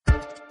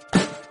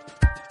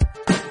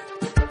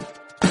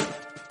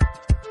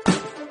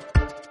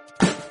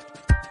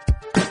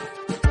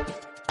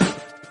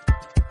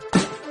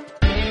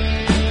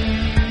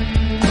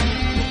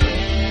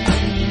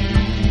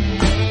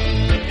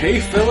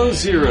fellow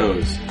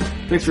Zeros.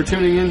 Thanks for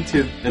tuning in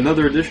to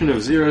another edition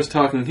of Zeros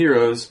Talking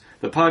Heroes,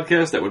 the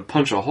podcast that would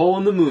punch a hole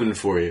in the moon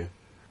for you.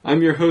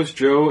 I'm your host,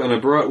 Joe, and I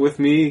brought with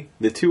me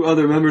the two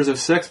other members of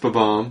Sex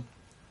Bomb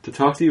to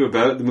talk to you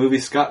about the movie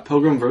Scott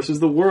Pilgrim vs.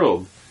 the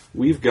World.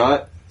 We've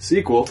got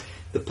sequel.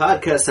 The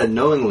podcast that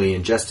knowingly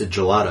ingested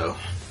gelato.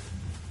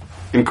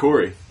 And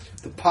Corey.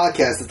 The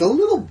podcast that's a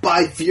little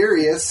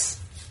bi-furious.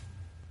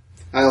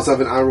 I also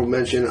have an honorable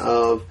mention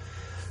of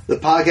the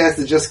podcast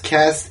that just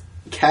cashed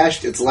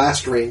its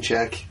last rain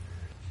check.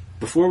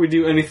 Before we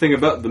do anything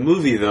about the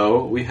movie,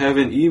 though, we have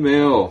an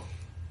email.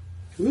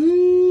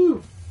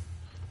 Woo!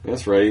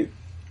 That's right.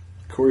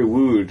 Corey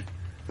wooed.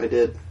 I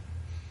did.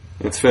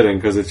 It's fitting,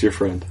 because it's your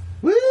friend.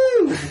 Woo!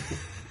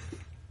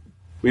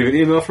 We have an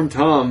email from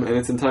Tom, and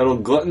it's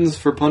entitled Gluttons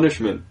for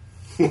Punishment.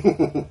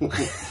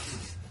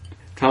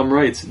 Tom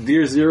writes,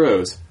 Dear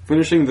Zeros,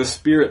 finishing the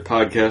Spirit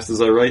podcast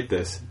as I write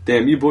this.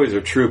 Damn, you boys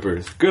are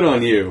troopers. Good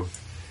on you.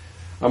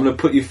 I'm going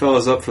to put you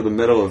fellas up for the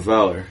Medal of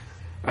Valor.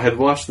 I had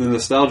watched the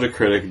Nostalgia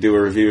Critic do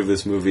a review of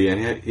this movie,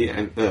 and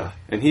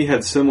he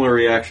had similar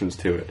reactions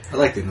to it. I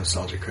like the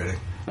Nostalgia Critic.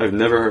 I've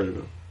never heard of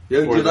him.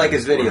 You like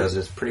his videos,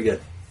 it's pretty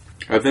good.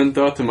 I then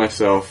thought to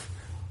myself,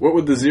 what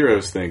would the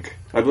Zeros think?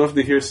 I'd love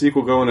to hear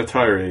sequel go on a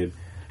tirade.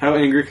 How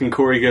angry can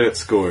Corey get at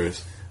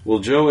scores? Will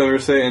Joe ever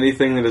say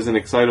anything that is an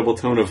excitable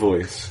tone of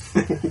voice?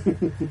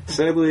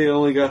 Sadly, I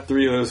only got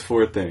 3 of those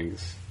 4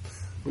 things.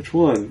 Which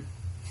one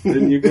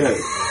didn't you get?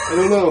 I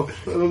don't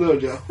know,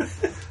 Joe.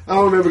 I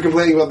don't remember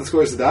complaining about the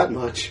scores that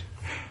much.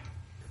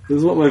 This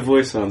is what my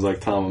voice sounds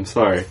like, Tom. I'm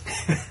sorry.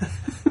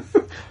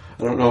 I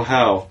don't know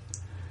how.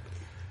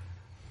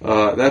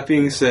 That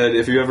being said,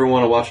 if you ever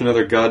want to watch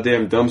another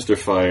goddamn dumpster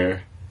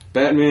fire,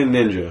 Batman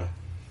Ninja.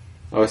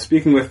 I was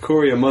speaking with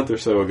Corey a month or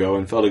so ago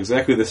and felt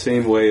exactly the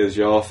same way as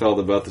y'all felt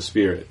about the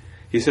Spirit.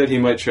 He said he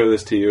might show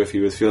this to you if he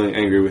was feeling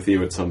angry with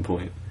you at some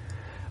point.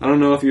 I don't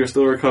know if you're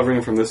still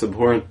recovering from this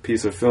abhorrent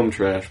piece of film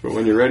trash, but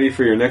when you're ready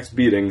for your next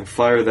beating,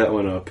 fire that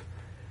one up.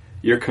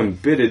 Your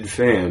committed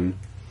fan,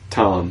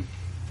 Tom.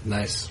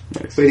 Nice.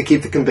 Way to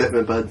keep the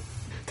commitment, bud.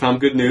 Tom,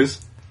 good news.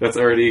 That's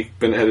already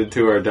been added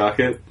to our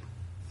docket,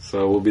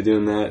 so we'll be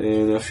doing that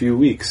in a few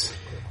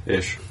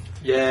weeks-ish.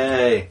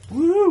 Yay.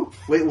 Woo!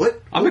 Wait,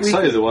 what? I'm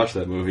excited to watch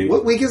that movie.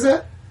 What week is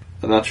that?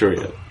 I'm not sure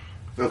yet.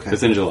 Okay.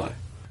 It's in July.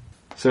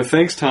 So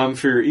thanks, Tom,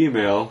 for your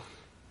email.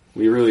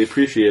 We really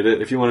appreciate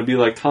it. If you want to be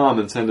like Tom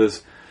and send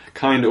us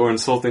kind or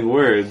insulting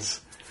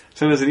words,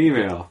 send us an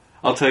email.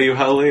 I'll tell you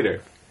how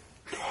later.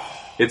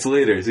 It's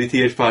later.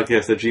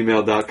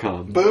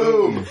 zthpodcast@gmail.com.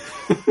 Boom!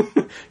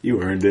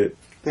 You earned it.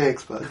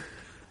 Thanks, bud.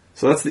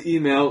 So that's the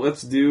email.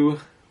 Let's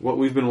do what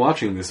we've been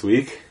watching this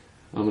week.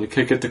 I'm going to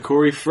kick it to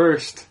Corey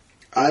first.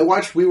 I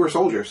watched We Were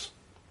Soldiers.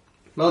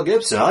 Mel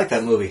Gibson, I like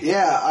that movie.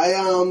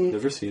 Yeah,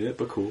 Never seen it,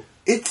 but cool.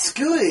 It's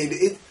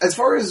good. As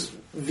far as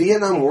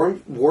Vietnam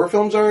War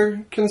films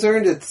are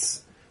concerned,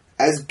 it's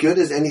as good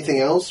as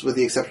anything else, with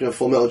the exception of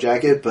Full Metal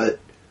Jacket, but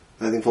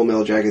I think Full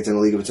Metal Jacket's in a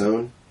league of its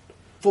own.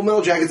 Full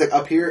Metal Jacket's like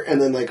up here,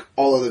 and then like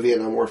all of the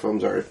Vietnam War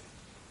films are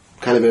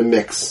kind of in a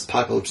mix.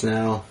 Apocalypse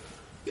Now.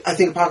 I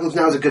think Apocalypse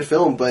Now is a good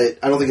film, but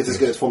I don't think it's as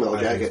good as Full Metal I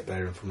think Jacket. it's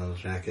better than Full Metal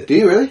Jacket. Do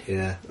you really?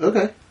 Yeah.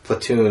 Okay.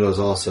 Platoon was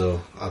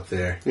also up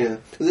there. Yeah.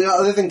 The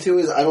other thing too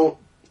is I don't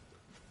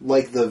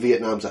like the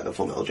Vietnam side of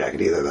Full Metal Jacket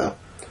either, though.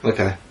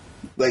 Okay.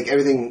 Like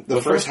everything,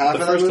 the first half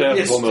of that first movie, half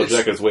of Full Metal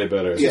Jacket is way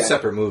better. Yeah. Two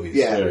separate movies.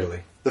 Yeah.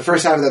 Really. The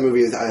first half of that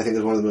movie, I think,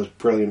 is one of the most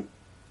brilliant.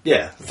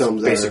 Yeah.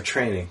 Films Basic ever.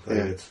 training. Like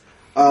Yeah. it's,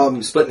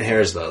 Splitting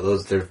Hairs, though.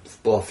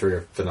 All 3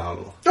 are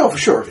phenomenal. Oh, for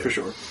sure, for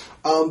sure.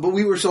 But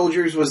We Were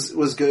Soldiers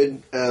was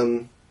good.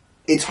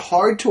 It's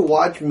hard to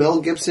watch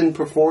Mel Gibson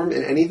perform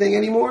in anything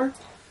anymore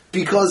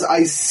because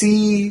I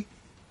see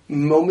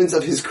moments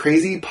of his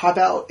crazy pop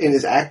out in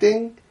his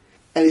acting,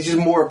 and it's just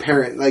more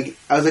apparent. Like,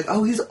 I was like,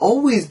 oh, he's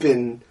always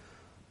been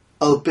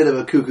a bit of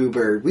a cuckoo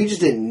bird. We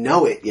just didn't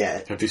know it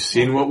yet. Have you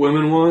seen What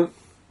Women Want?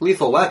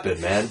 Lethal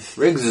Weapon, man.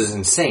 Riggs is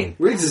insane.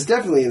 Riggs is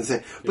definitely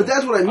insane. But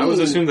that's what I mean. I was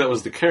assuming that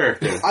was the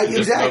character. Mel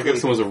Exactly.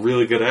 Gibson was a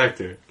really good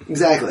actor.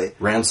 Exactly.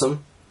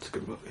 Ransom. It's a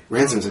good movie.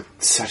 Ransom's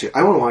such a...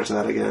 I want to watch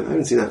that again. I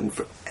haven't seen that in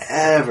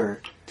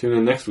forever. Tune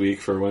in next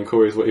week for when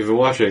Corey's What You've Been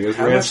Watching is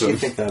How much Ransom. do you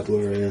think that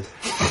Blu-ray is?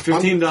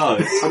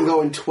 $15. I'm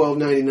going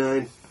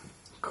 $12.99.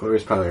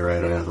 Corey's probably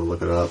right. I'd have to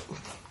look it up.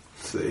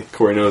 Let's see.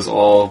 Corey knows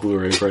all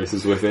Blu-ray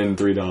prices within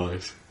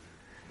 $3.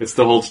 It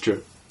still holds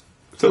true.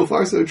 So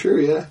far, so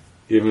true, yeah.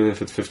 Even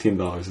if it's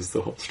 $15, it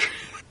still holds true.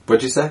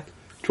 What'd you say?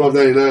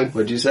 $12.99.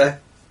 What'd you say?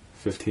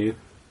 15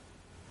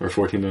 or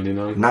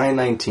 $14.99.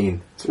 $9.19.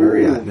 It's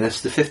very Ooh. odd.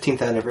 That's the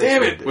 15th anniversary.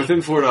 Damn it! Within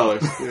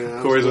 $4.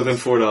 Yeah, Corey's within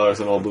 $4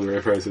 on all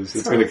Blu-ray prices.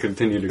 It's going to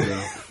continue to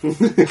grow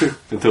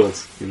until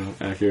it's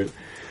accurate.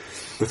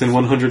 Within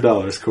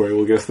 $100, Corey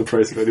will guess the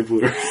price of any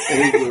Blu-ray.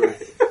 Any Blu-ray.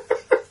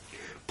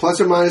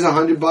 Plus or minus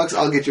 $100,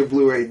 I'll get your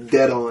Blu-ray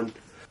dead on.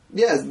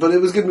 Yeah, but it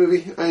was a good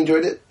movie. I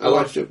enjoyed it. I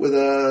watched it with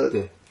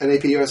an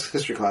AP US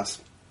history class.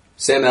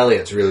 Sam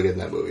Elliott's really good in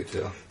that movie,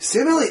 too.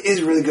 Sam Elliott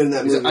is really good in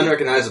that He's movie.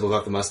 unrecognizable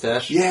without the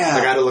mustache. Yeah.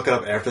 I got to look it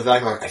up after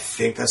that. Like, I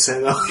think that's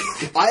Sam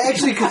Elliott. I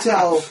actually could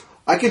tell.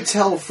 I could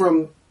tell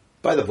from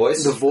By The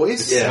Voice? The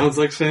Voice? Yeah. Sounds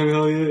like Sam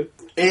Elliott.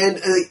 And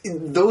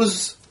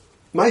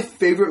my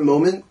favorite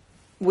moment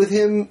with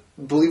him,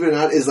 believe it or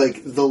not, is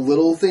like the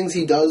little things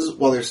he does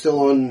while they're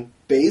still on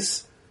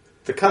base.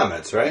 The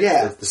comments, right?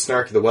 Yeah. The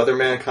Snarky the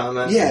Weatherman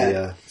comment.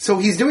 Yeah. So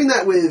he's doing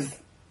that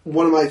with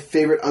one of my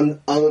favorite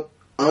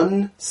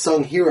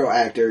unsung hero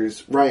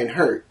actors, Ryan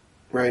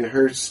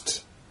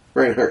Hurst.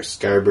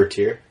 Gary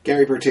Bertier.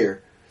 Gary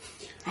Bertier.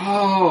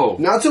 Oh!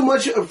 Not so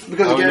much because of I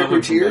Gary know him from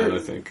Bertier. that, I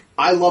think.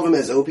 I love him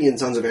as Opie in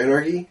Sons of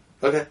Anarchy.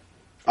 Okay.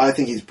 I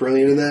think he's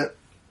brilliant in that.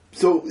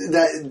 So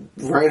that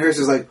Ryan Hurst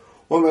is like,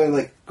 one man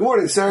like, good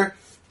morning, sir.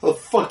 How the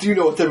fuck do you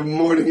know what type of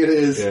morning it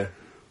is? Yeah.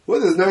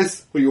 Weather's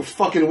nice. What, you a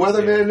fucking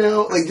weatherman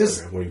now? Like,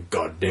 just, What you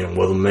goddamn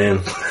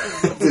weatherman?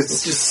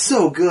 it's just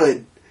so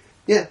good.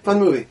 Yeah, fun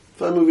movie.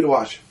 Fun movie to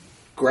watch.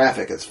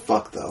 Graphic as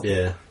fuck, though.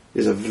 Yeah.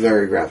 It's a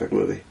very graphic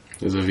movie.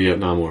 It was a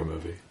Vietnam War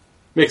movie.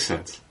 Makes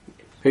sense.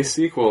 Hey,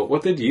 sequel,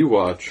 what did you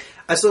watch?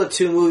 I saw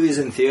 2 movies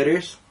in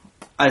theaters.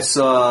 I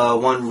saw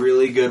one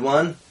really good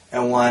one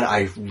and one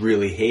I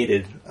really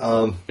hated.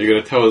 Are you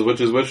going to tell us which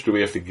is which, or do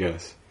we have to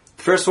guess?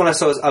 The first one I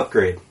saw was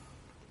Upgrade.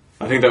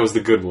 I think that was the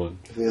good one.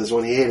 I think that's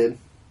one he hated.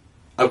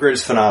 Upgrade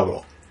is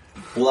phenomenal.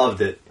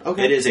 Loved it.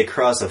 Okay. It is a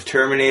cross of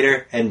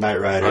Terminator and Knight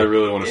Rider. I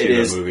really want to see It that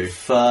is movie.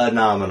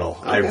 phenomenal.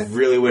 Okay. I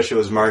really wish it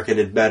was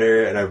marketed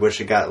better, and I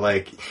wish it got,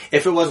 like...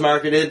 If it was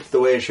marketed the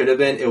way it should have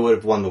been, it would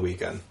have won the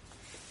weekend.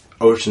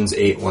 Ocean's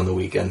 8 won the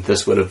weekend.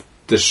 This would have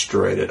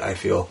destroyed it, I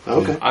feel.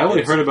 Okay. I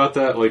only heard about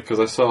that because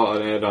I saw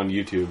an ad on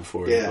YouTube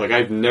for it. Yeah. Like,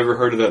 I'd never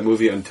heard of that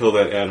movie until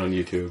that ad on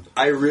YouTube.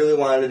 I really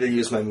wanted to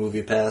use my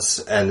movie pass,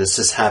 and this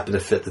just happened to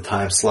fit the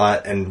time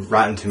slot, and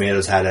Rotten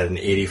Tomatoes had it at an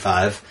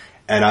 85,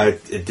 and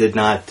it did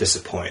not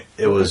disappoint.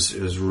 It was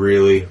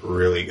really,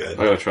 really good.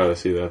 I gotta try to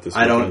see that this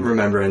I don't weekend.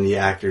 remember any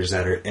actors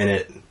that are in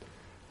it,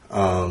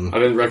 I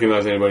didn't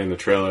recognize anybody in the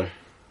trailer.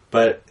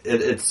 but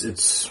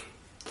it's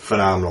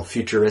phenomenal,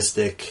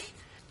 futuristic.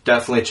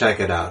 Definitely check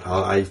it out.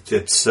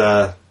 It's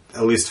at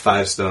least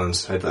 5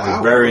 stones. Wow,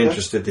 I'm very okay.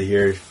 interested to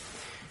hear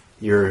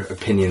your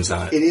opinions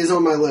on it. It is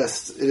on my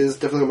list. It is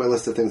definitely on my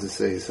list of things to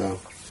see, so.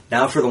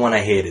 Now for the one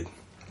I hated.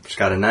 It's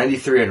got a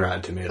 93 in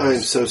Rotten Tomatoes. I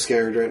am so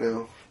scared right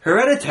now.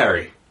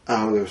 Hereditary. I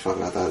don't give a fuck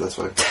about that. That's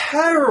fine.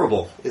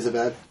 Terrible. Is it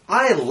bad?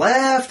 I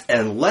laughed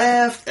and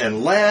laughed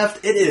and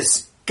laughed. It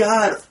is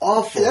god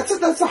awful.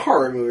 That's a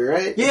horror movie,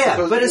 right? Yeah,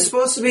 but it's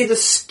supposed to be the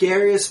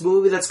scariest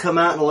movie that's come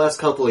out in the last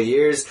couple of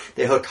years.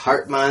 They hook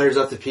heart monitors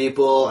up to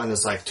people, and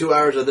it's like 2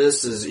 hours of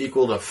this is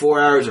equal to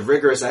 4 hours of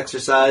rigorous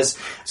exercise.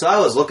 So I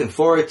was looking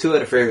forward to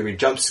it. I figured there'd be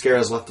jump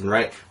scares left and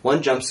right.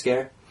 One jump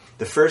scare.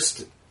 The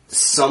first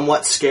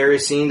somewhat scary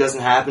scene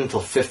doesn't happen until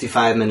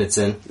 55 minutes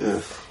in.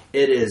 Yeah.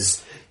 It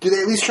is... Do they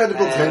at least try to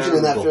build tension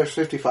in that Terrible. first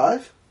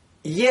 55?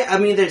 Yeah, I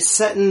mean, they're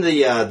setting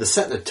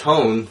the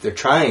tone. They're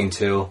trying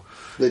to.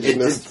 They just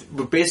missed.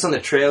 But based on the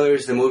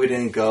trailers, the movie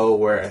didn't go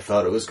where I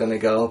thought it was going to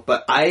go.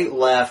 But I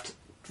laughed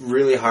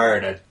really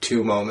hard at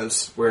 2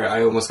 moments where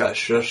I almost got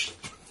shushed.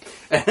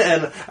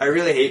 And I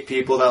really hate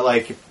people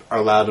that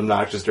are loud and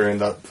obnoxious during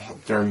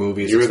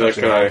movies. You were that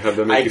especially. guy. How'd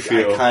that make you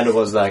feel? I kind of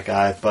was that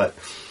guy, but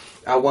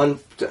at one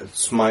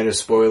minor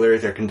spoiler,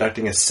 they're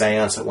conducting a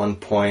seance at one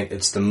point.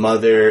 It's the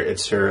mother,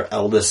 it's her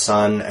eldest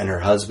son, and her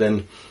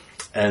husband,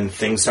 and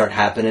things start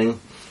happening.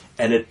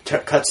 And it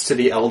cuts to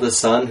the eldest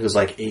son, who's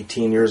like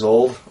 18 years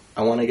old,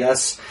 I want to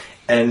guess.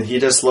 And he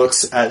just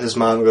looks at his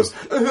mom and goes,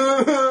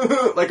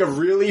 like a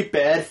really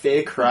bad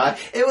fake cry.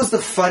 It was the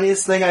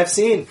funniest thing I've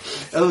seen.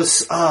 It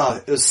was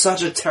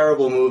such a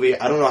terrible movie.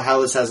 I don't know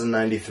how this has a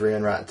 93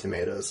 on Rotten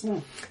Tomatoes.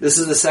 This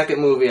is the second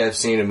movie I've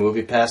seen in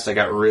MoviePass. I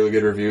got really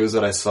good reviews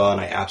that I saw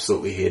and I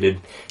absolutely hated.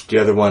 The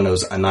other one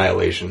was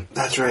Annihilation.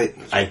 That's right.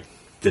 I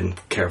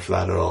didn't care for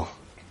that at all.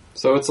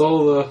 So it's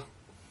all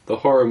the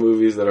horror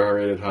movies that are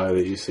rated high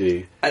that you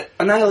see.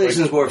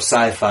 Annihilation is more of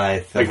sci-fi I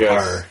than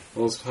guess. horror.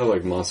 Well, it's had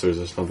like monsters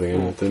or something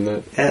in it, didn't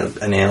it? And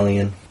an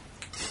alien.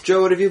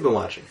 Joe, what have you been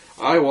watching?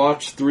 I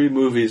watched 3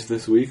 movies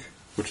this week,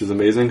 which is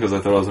amazing because I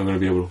thought I was only going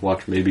to be able to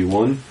watch maybe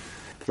one.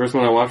 The first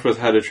one I watched was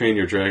How to Train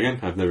Your Dragon.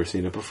 I've never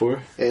seen it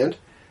before. And?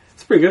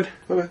 It's pretty good.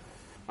 Okay.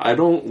 I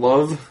don't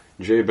love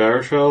Jay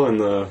Baruchel in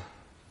the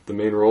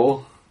main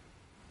role.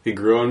 He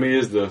grew on me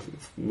as the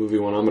movie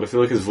went on, but I feel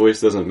like his voice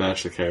doesn't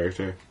match the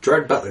character.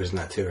 Gerard Butler's in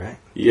that too, right?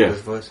 Yeah.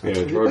 His voice? Yeah,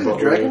 Did he Gerard play the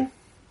Butler. dragon?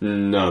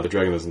 No, the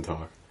dragon doesn't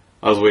talk.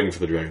 I was waiting for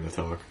the dragon to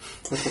talk.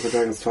 That's what the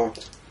dragons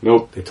talked.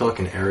 Nope. They talk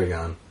in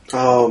Aragon.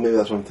 Oh, maybe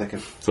that's what I'm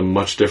thinking. It's a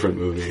much different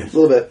movie. A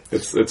little bit.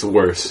 It's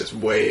worse. It's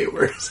way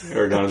worse.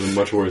 Aragon is a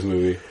much worse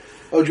movie.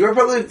 Oh, Gerard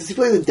Butler, does he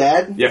play the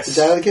dad? Yes. The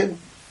dad of the kid?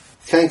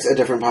 Thanks, a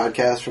different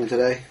podcast from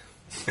today.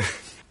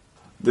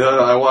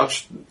 I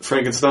watched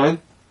Frankenstein,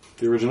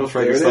 the original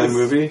Frankenstein is.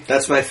 movie.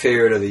 That's my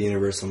favorite of the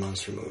Universal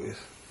Monster movies.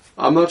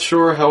 I'm not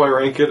sure how I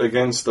rank it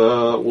against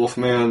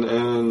Wolfman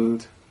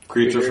and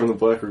Creature Creature. from the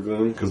Black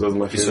Lagoon, because those are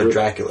my You saw favorite.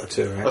 Dracula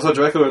too, right? I saw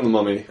Dracula and the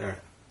Mummy. Alright.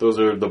 Those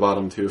are the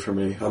bottom 2 for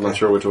me. I'm not Okay.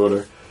 sure which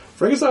order.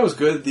 Frankenstein was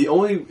good. The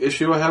only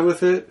issue I have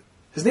with it,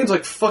 his name's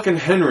like fucking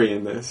Henry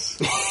in this.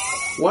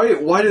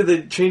 Why did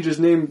they change his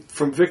name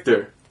from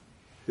Victor?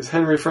 Is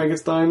Henry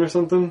Frankenstein or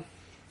something?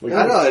 Like,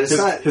 I know, it's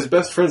not... His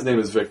best friend's name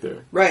is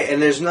Victor. Right,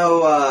 and there's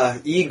no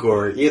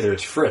Igor either,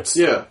 it's Fritz.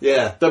 Yeah.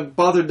 Yeah. That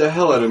bothered the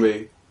hell out of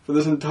me for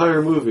this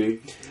entire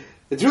movie.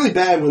 It's really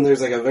bad when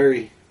there's like a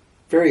very,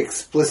 very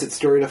explicit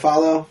story to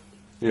follow.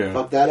 Yeah.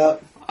 Fuck that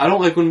up. I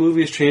don't like when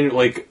movies change,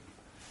 like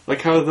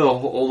how the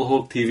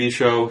whole TV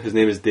show, his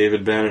name is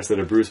David Banner instead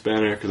of Bruce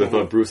Banner, because I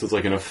thought Bruce was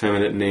like an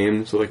effeminate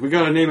name. So like, we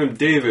gotta name him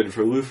David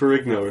for Lou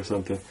Ferrigno or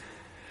something.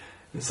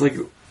 It's like,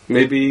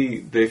 maybe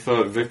they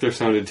thought Victor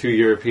sounded too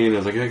European. I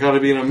was like, I gotta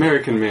be an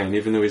American man,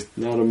 even though he's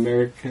not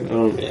American. I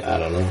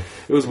don't know.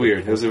 It was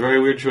weird. It was a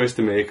very weird choice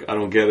to make. I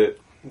don't get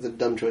it. It's a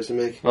dumb choice to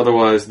make.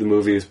 Otherwise, the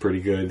movie is pretty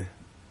good.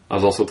 I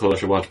was also told I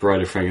should watch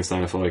Bride of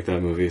Frankenstein if I like that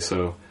movie,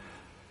 so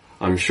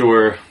I'm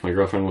sure my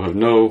girlfriend will have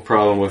no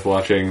problem with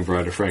watching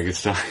Bride of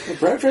Frankenstein.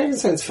 Bride of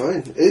Frankenstein's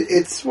fine.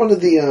 It's one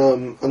of the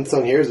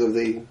unsung heroes of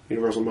the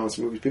Universal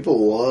Monster movies.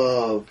 People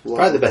love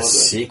Probably the best love that.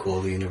 sequel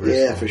of the Universal.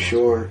 Yeah, for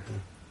sure.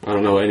 I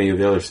don't know any of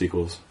the other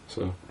sequels,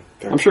 so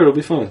Fair. I'm sure it'll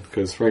be fun,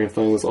 because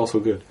Frankenstein was also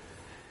good.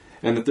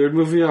 And the third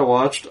movie I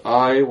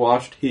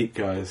watched Heat,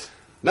 guys.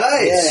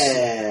 Nice!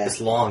 Yeah. It's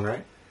long,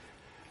 right?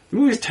 The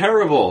movie's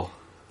terrible.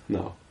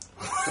 No.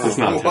 It's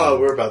not Whoa, terrible.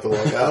 we're about to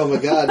walk out. Oh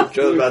my god.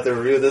 Joe's about to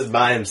review this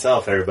by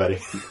himself, everybody.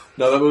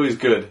 No, that movie's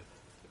good.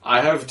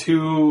 I have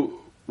two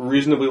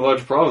reasonably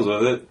large problems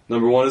with it.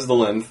 Number one is the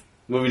length.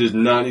 The movie does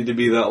not need to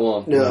be that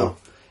long. No.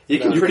 You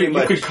can You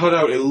could cut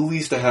out at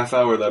least a half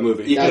hour of that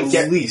movie. You can at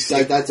get- least.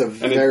 That's a and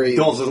very... it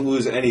doesn't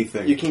lose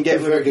anything. You can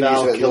get rid Very of good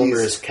Val use of at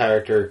Kilmer's least.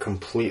 character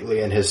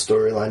completely, and his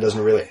storyline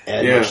doesn't really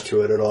add Yeah. much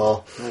to it at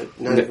all.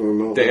 Not even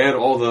remotely. They add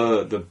all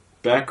the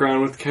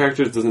background with the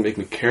characters. Doesn't make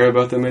me care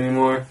about them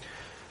anymore.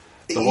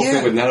 The whole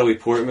thing with Natalie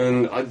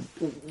Portman.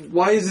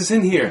 Why is this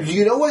in here?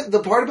 You know what?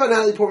 The part about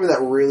Natalie Portman that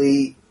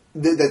really...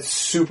 that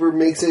super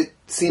makes it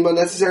seem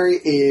unnecessary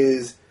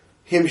is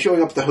him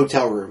showing up at the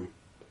hotel room.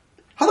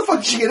 How the fuck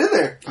did she get in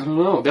there? I don't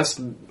know. That's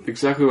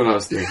exactly what I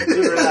was thinking.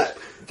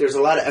 There's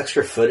a lot of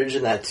extra footage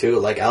in that too.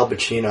 Like Al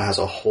Pacino has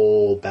a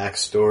whole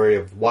backstory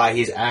of why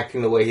he's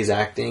acting the way he's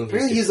acting.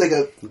 Apparently he's like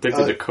a...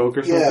 Addicted to coke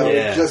or something?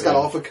 Yeah, just got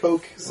off of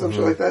coke, something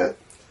like that.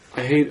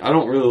 I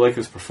don't really like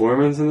his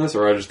performance in this,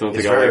 or I just don't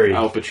think It's I like very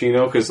Al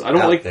Pacino, because I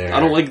don't out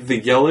there. like the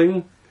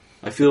yelling.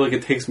 I feel like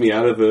it takes me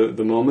out of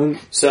the moment.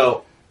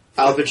 So,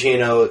 Al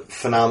Pacino,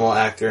 phenomenal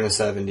actor in the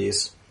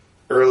 70s.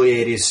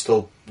 Early 80s,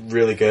 still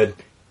really good.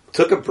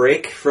 Took a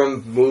break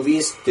from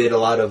movies, did a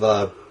lot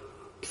of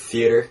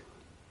theater.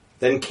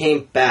 Then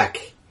came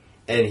back,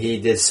 and he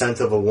did Scent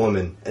of a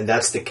Woman, and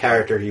that's the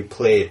character he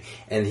played.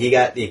 And he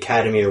got the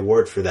Academy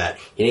Award for that.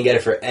 He didn't get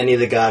it for any of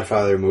the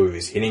Godfather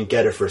movies. He didn't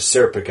get it for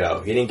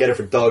Serpico. He didn't get it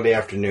for Dog Day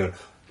Afternoon.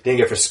 He didn't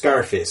get it for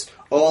Scarface.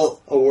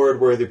 All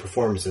award-worthy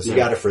performances. He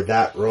got it for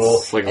that role.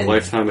 It's like a and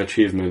Lifetime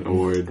Achievement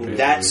Award. Basically.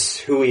 That's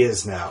who he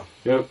is now.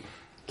 Yep.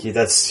 He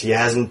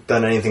hasn't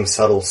done anything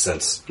subtle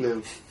since.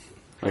 No.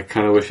 I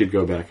kind of wish he'd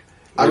go back.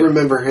 I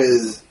remember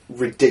his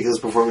ridiculous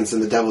performance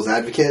in The Devil's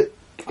Advocate.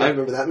 I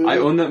remember that movie. I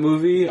own that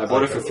movie. I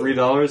bought it for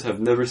 $3. Have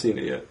never seen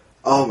it yet.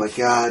 Oh my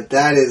god,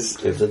 that is...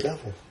 He's the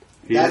devil.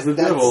 He is the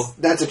devil.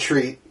 That's a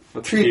treat.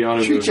 That's a Treat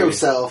Keanu movie.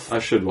 yourself. I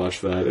should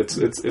watch that. It's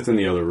in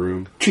the other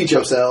room. Treat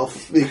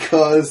yourself,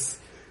 because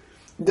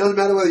it doesn't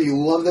matter whether you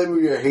love that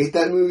movie or hate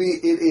that movie,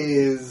 it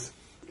is...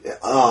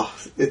 Oh,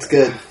 it's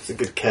good. It's a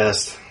good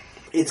cast.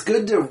 It's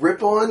good to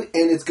rip on,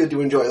 and it's good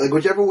to enjoy. Like,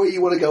 whichever way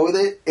you want to go with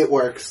it, it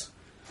works.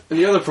 And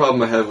the other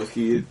problem I have with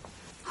Heat,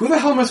 who the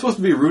hell am I supposed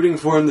to be rooting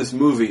for in this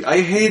movie? I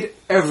hate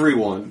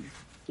everyone.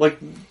 Like,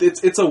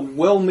 it's a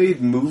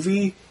well-made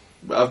movie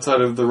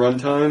outside of the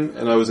runtime,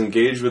 and I was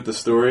engaged with the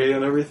story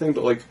and everything,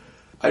 but like,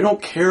 I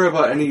don't care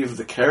about any of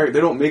the characters.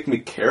 They don't make me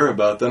care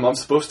about them. I'm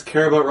supposed to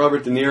care about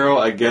Robert De Niro,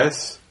 I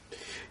guess.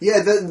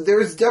 Yeah,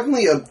 there's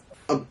definitely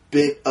a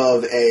bit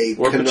of a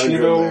Or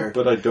conundrum Pacino, there.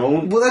 but I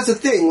don't. Well, that's the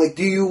thing. Like,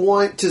 do you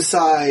want to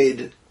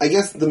side... I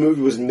guess the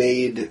movie was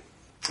made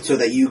so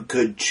that you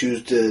could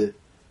choose to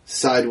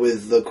side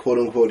with the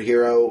quote-unquote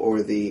hero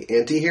or the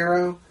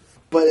anti-hero.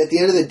 But at the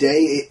end of the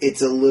day,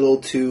 it's a little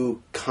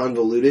too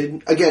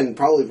convoluted. Again,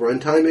 probably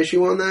runtime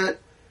issue on that.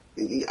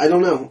 I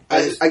don't know.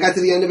 I got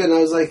to the end of it and I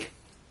was like,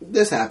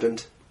 this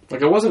happened.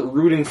 Like, I wasn't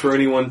rooting for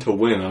anyone to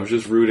win. I was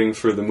just rooting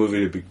for the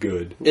movie to be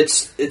good.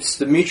 It's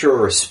the mutual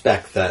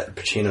respect that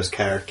Pacino's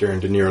character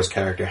and De Niro's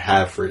character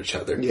have for each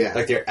other. Yeah.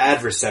 Like, they're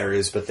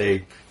adversaries, but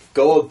they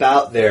go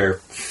about their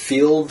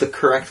field the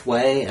correct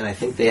way, and I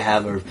think they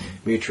have a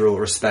mutual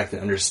respect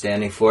and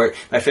understanding for it.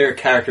 My favorite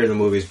character in the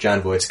movie is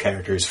John Voight's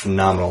character. He's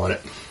phenomenal in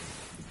it.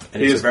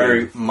 And he's a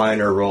very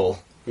minor role.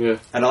 Yeah.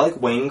 And I like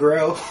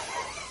Waingro.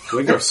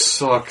 Waingro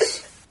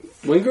sucks.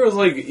 Waingro is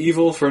like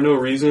evil for no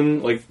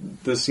reason. Like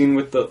the scene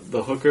with the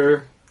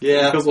hooker.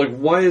 Yeah. Because like,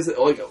 why is it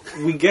like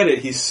we get it?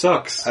 He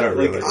sucks. I don't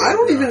like, really. I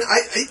don't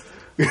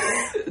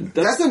even...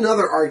 that's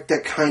another arc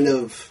that kind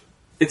of...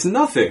 It's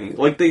nothing.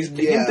 Like they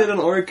Yeah. hinted an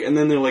arc, and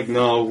then they're like,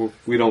 "No,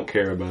 we don't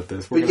care about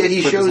this. We're But going yet he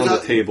to put shows this on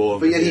up. the table."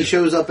 But yet he here."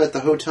 shows up at the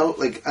hotel.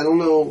 Like, I don't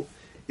know.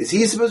 Is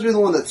he supposed to be the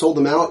one that sold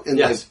them out? And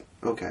Yes.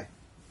 Like, okay.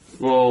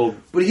 Well,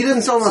 But he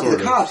doesn't sell them out to Sort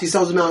the of. cops. He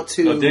sells them out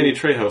to... Danny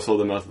Trejo sold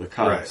them out to the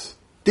cops.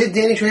 Did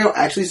Danny Trejo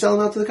actually sell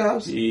him out to the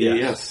cops?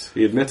 Yes.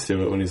 He admits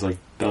to it when he's, like,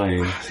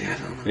 dying. Yeah, I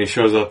don't know. And he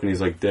shows up and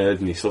he's, like, dead,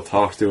 and he still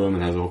talks to him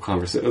and has a whole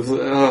conversation.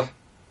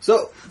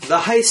 So, the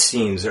heist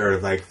scenes are,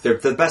 like, they're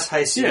the best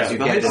heist scenes you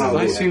get in a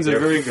movie. The heist scenes are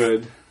very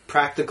good.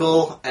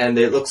 Practical, and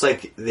it looks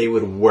like they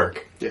would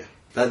work. Yeah.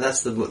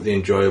 That's the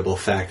enjoyable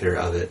factor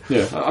of it.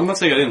 Yeah, I'm not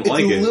saying I didn't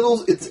like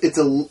it. It's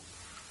a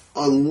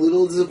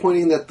little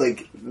disappointing that,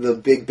 like, the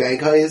big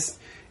bank heist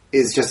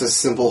is just a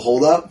simple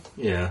hold-up.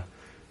 Yeah.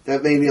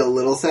 That made me a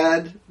little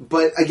sad.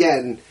 But,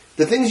 again,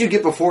 the things you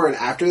get before and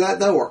after that,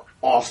 though, were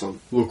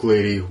awesome. Look,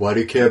 lady, why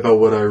do you care about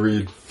what I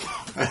read?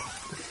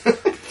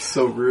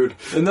 So rude.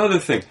 Another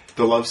thing.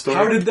 The love story?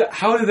 How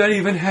did that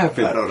even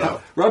happen? I don't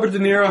know. Robert De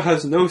Niro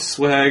has no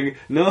swag,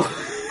 no...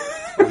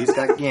 Oh, he's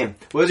got game.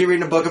 Was he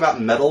reading a book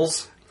about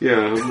metals? Yeah,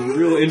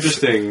 real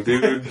interesting,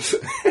 dude.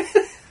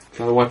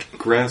 Gotta watch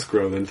grass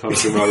grow, then talk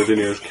to Robert De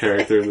Niro's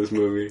character in this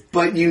movie.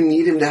 But you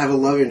need him to have a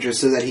love interest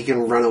so that he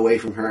can run away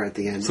from her at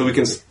the end. So we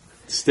can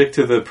stick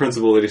to the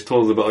principle that he's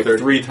told us about like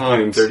 3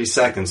 times. 30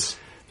 seconds.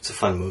 It's a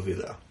fun movie,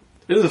 though.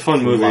 It is a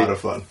fun movie. A lot of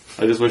fun.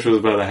 I just wish it was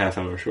about a half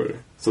hour shorter,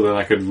 so then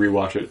I could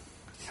rewatch it.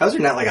 How's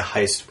there not like a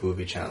heist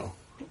movie channel?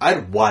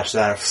 I'd watch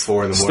that at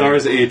 4 in the morning.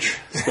 Stars H.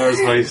 Stars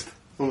Heist.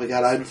 Oh my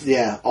god, I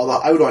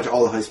would watch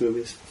all the heist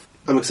movies.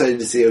 I'm excited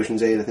to see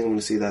Ocean's 8. I think I'm going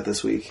to see that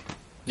this week.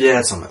 Yeah,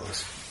 it's on my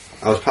list.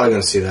 I was probably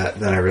going to see that,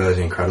 then I realized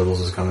The Incredibles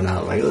was coming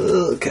out. Like,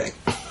 okay.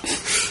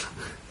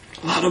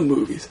 A lot of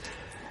movies.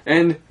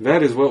 And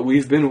that is what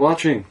we've been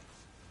watching.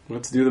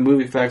 Let's do the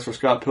movie facts for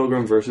Scott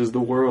Pilgrim vs. the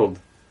World,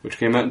 which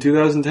came out in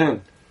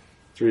 2010.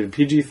 It's rated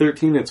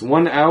PG-13. It's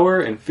 1 hour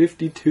and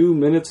 52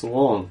 minutes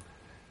long.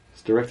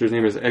 His director's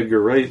name is Edgar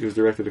Wright, who's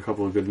directed a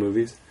couple of good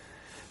movies.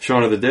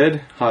 Shaun of the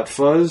Dead, Hot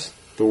Fuzz,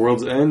 The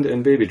World's End,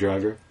 and Baby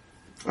Driver.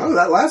 Oh,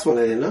 that last one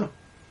I didn't know.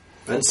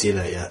 I didn't see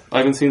that yet. I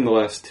haven't seen the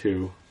last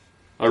 2.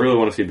 I really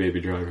want to see Baby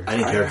Driver. I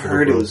didn't care for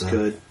heard The it World's was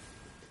End. good.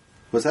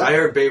 What's that? I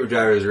heard Baby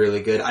Driver is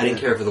really good. I didn't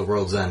care for The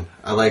World's End.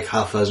 I like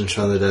Hot Fuzz and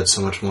Shaun of the Dead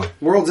so much more.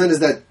 World's End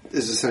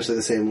is essentially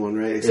the same one,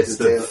 right? It's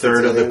the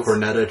third of the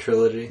Cornetto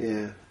trilogy.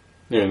 Yeah.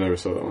 Yeah, I never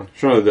saw that one.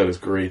 Shaun of the Dead is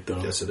great,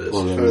 though. Yes, it is.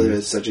 Love that Shaun of the movie. Dead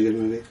is such a good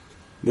movie.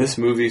 This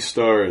movie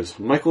stars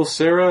Michael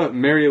Cera,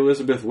 Mary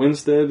Elizabeth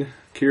Winstead,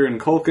 Kieran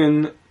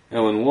Culkin,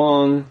 Ellen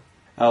Wong,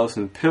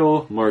 Alison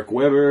Pill, Mark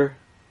Webber,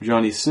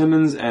 Johnny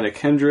Simmons, Anna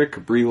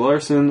Kendrick, Brie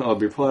Larson,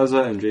 Aubrey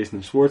Plaza, and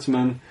Jason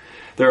Schwartzman.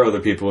 There are other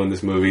people in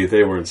this movie.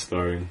 They weren't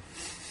starring.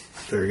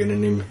 They're going to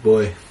name your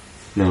boy.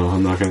 No,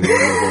 I'm not going to name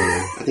my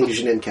boy. I think you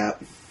should name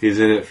Cap. He's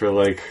in it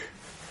for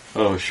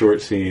a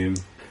short scene.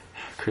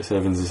 Chris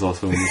Evans is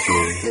also in this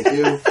movie. Thank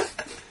you.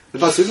 What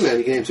about Superman?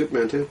 You can name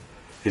Superman, too.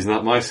 He's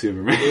not my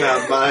Superman.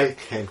 Not my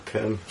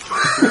Kingpin.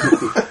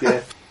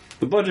 Yeah.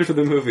 The budget for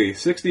the movie,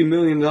 $60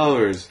 million.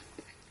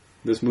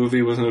 This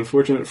movie was an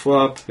unfortunate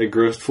flop. It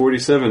grossed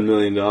 $47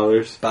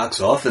 million. Box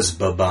office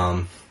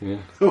ba-bomb. Yeah.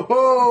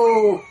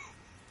 Oh!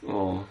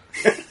 Oh.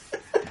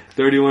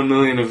 31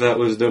 million of that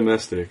was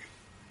domestic.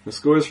 The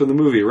scores for the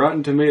movie,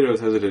 Rotten Tomatoes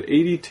has it at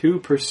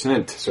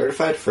 82%.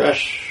 Certified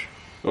fresh.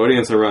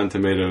 Audience on Rotten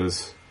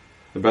Tomatoes,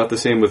 about the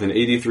same with an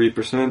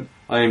 83%.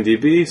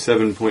 IMDb,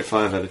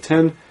 7.5 out of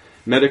 10.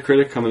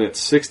 Metacritic coming at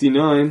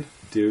 69,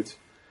 dudes.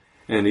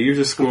 And a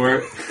user score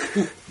of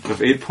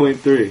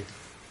 8.3.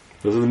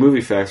 Those are the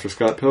movie facts for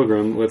Scott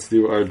Pilgrim. Let's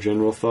do our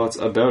general thoughts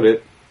about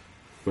it,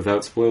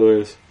 without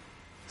spoilers.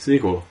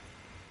 Sequel.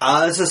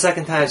 This is the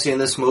second time I've seen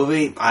this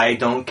movie. I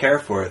don't care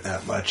for it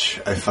that much.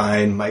 I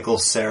find Michael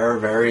Cera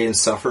very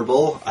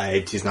insufferable.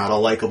 He's not a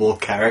likable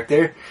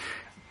character.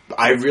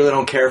 I really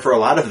don't care for a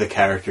lot of the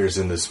characters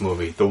in this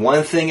movie. The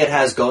one thing it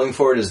has going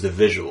for it is the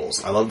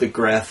visuals. I love the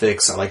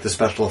graphics. I like the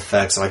special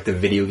effects. I like the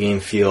video game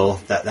feel.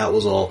 That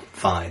was all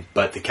fine.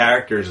 But the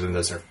characters in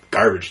this are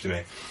garbage to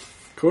me.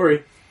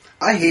 Corey.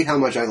 I hate how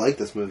much I like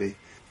this movie.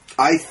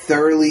 I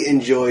thoroughly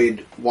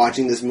enjoyed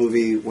watching this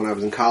movie when I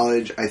was in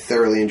college. I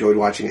thoroughly enjoyed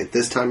watching it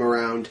this time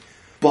around.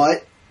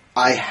 But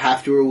I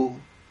have to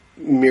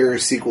mirror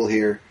sequel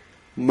here.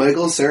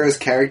 Michael Cera's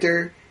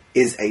character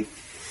is a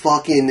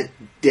fucking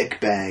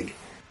dickbag.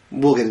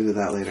 We'll get into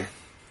that later.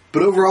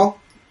 But overall,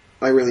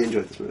 I really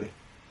enjoyed this movie.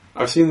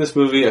 I've seen this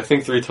movie, I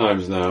think 3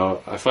 times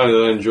now. I find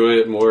that I enjoy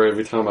it more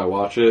every time I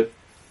watch it.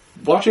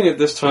 Watching it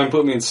this time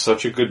put me in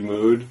such a good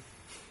mood.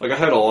 I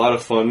had a lot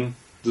of fun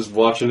just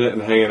watching it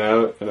and hanging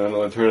out, and then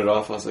when I turn it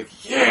off, I was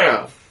like,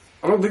 yeah!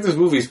 I don't think this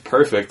movie's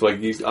perfect.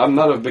 I'm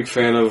not a big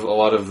fan of a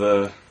lot of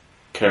the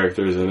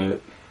characters in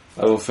it.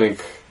 I don't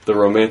think the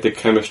romantic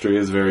chemistry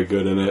is very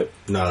good in it.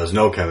 No, there's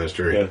no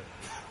chemistry. Yeah.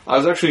 I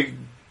was actually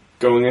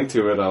going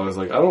into it, I was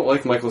like, I don't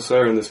like Michael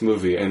Cera in this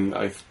movie, and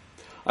I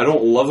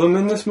don't love him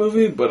in this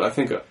movie, but I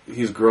think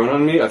he's grown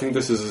on me. I think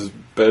this is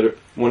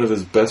one of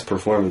his best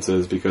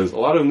performances, because a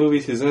lot of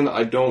movies he's in,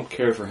 I don't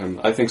care for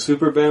him. I think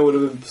Superbad would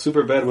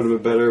have been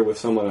better with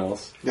someone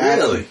else.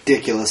 That's Really?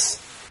 ridiculous.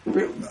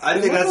 I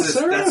think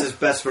that's his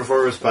best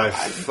performance by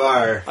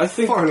far.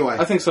 Far and away.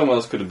 I think someone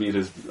else could have beat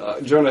his.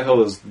 Jonah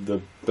Hill is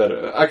the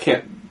better. I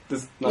can't.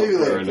 This is not Maybe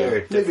fair later.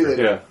 right now. Maybe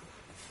later. Yeah,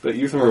 the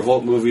Youth and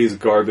Revolt movie is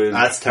garbage.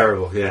 That's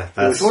terrible. Yeah,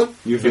 that's Which one?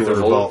 Youth and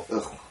Revolt.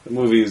 Ugh. The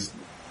movie's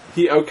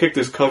he outkicked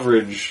his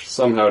coverage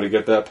somehow to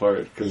get that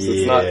part, because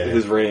it's not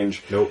his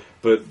range. Nope.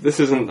 But this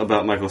isn't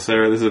about Michael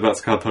Cera, this is about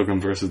Scott Pilgrim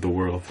versus the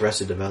World.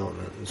 Arrested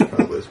Development is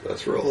probably his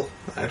best role,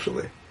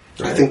 actually.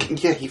 Right? I think,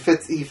 he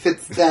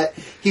fits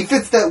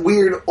that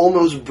weird,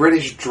 almost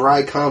British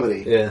dry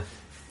comedy. Yeah.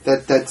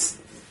 That's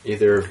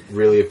either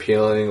really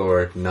appealing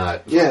or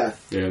not. Yeah.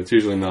 Yeah, it's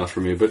usually not for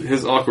me, but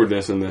his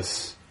awkwardness in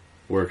this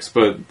works,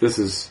 but this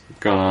has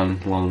gone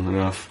on long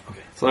enough.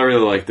 Okay. So I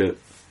really liked it.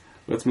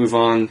 Let's move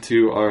on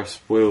to our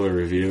spoiler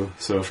review.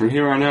 So from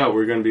here on out,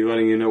 we're going to be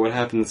letting you know what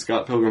happened in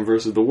Scott Pilgrim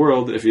vs. the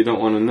World. If you don't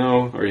want to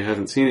know, or you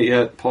haven't seen it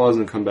yet, pause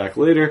and come back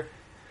later.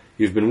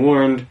 You've been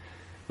warned.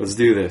 Let's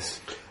do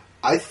this.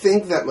 I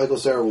think that Michael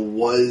Cera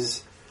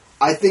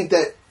I think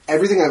that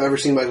everything I've ever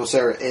seen Michael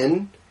Cera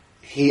in,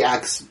 he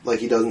acts like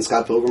he does in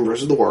Scott Pilgrim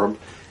vs. the World.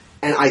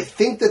 And I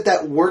think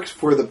that works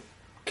for the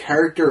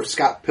character of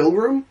Scott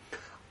Pilgrim.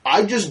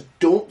 I just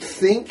don't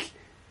think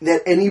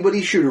that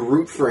anybody should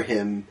root for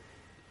him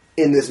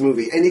in this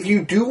movie. And if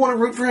you do want to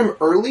root for him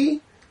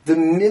early, the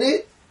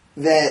minute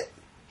that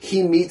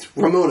he meets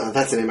Ramona,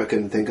 that's the name I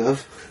couldn't think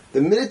of,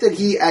 the minute that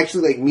he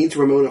actually meets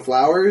Ramona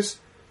Flowers,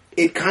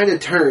 it kind of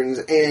turns,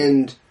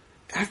 and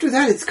after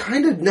that it's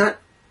kind of not,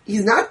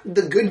 he's not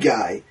the good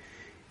guy.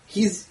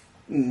 He's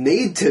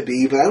made to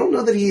be, but I don't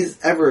know that he's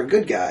ever a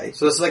good guy.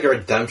 So this is like a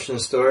redemption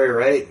story,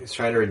 right? He's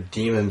trying to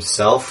redeem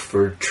himself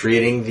for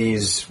treating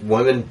these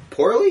women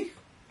poorly,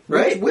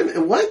 right?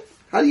 Women? What?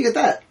 How do you get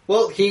that?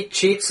 Well, he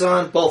cheats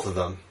on both of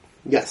them.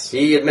 Yes.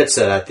 He admits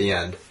that at the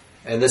end.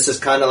 And this is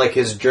kind of like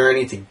his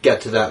journey to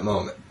get to that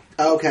moment.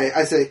 Okay,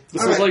 I see.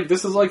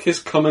 This is like his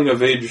coming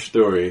of age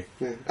story.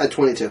 Yeah, at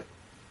 22.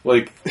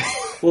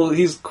 Well,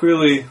 he's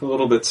clearly a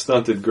little bit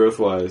stunted growth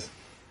wise.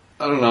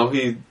 I don't know,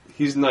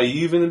 he's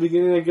naive in the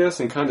beginning, I guess,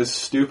 and kind of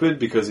stupid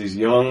because he's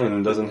young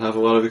and doesn't have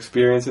a lot of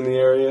experience in the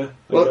area,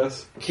 I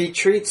guess. He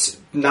treats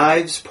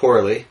knives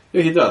poorly.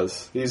 Yeah, he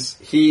does. He's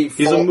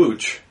a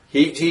mooch.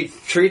 He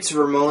treats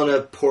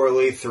Ramona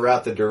poorly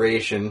throughout the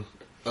duration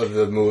of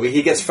the movie.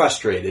 He gets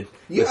frustrated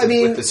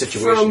with the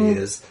situation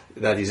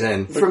that he's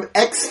in. From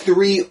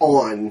X3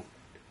 on,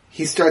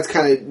 he starts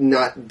kind of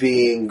not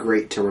being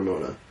great to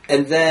Ramona.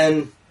 And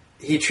then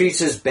he treats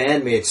his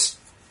bandmates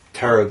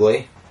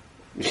terribly.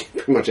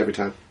 Pretty much every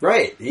time.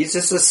 Right. He's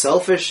just a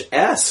selfish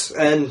ass.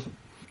 And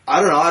I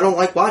don't know, I don't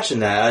like watching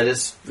that.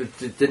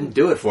 It didn't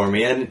do it for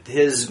me. And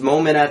his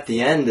moment at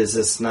the end is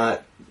just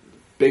not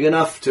big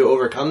enough to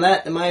overcome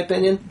that, in my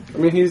opinion. I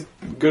mean, he's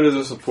good as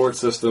a support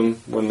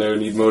system when they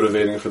need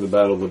motivating for the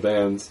Battle of the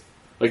Bands.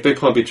 They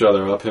pump each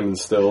other up, him and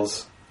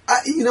Stills.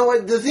 You know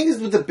what? The thing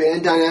is with the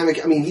band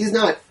dynamic, I mean, he's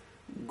not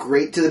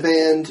great to the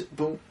band,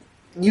 but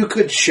you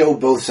could show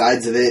both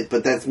sides of it,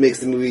 but that makes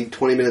the movie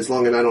 20 minutes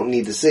long and I don't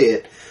need to see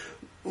it.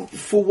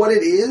 For what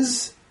it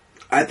is,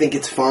 I think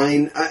it's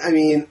fine. I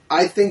mean,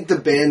 I think the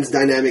band's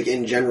dynamic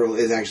in general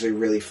is actually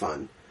really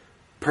fun.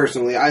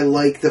 Personally, I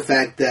like the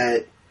fact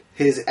that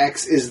his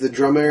ex is the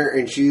drummer,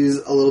 and she's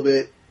a little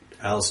bit...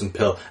 Alison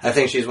Pill. I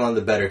think she's one of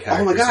the better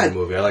characters in the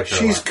movie. I like her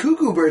she's a lot.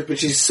 Cuckoo Birds, but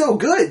she's so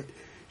good.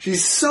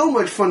 She's so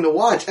much fun to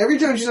watch. Every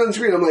time she's on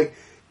screen, I'm like,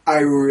 I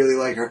really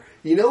like her.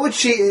 You know what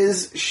she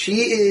is?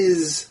 She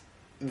is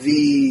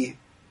the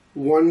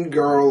one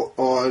girl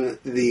on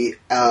the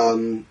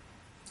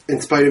in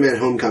Spider-Man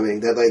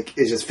Homecoming that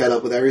is just fed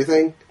up with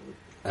everything.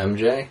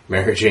 MJ?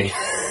 Mary Jane.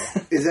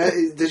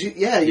 Does she?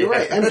 Yeah, you're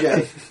right,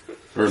 MJ.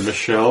 Or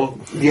Michelle.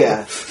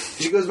 Yeah.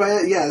 She goes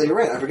by... Yeah, you're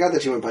right. I forgot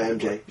that she went by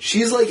MJ.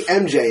 She's like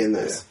MJ in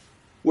this. Yeah.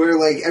 Where,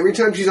 every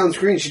time she's on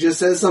screen, she just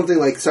says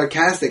something,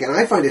 sarcastic, and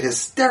I find it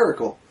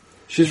hysterical.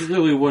 She's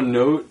really one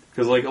note,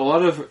 because, a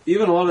lot of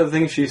the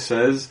things she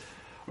says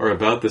are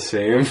about the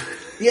same.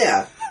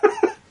 Yeah.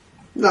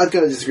 Not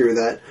going to disagree with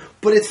that.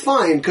 But it's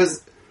fine,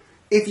 because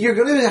if you're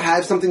going to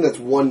have something that's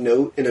one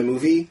note in a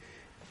movie,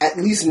 at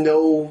least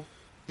know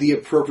the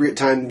appropriate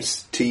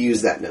times to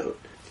use that note.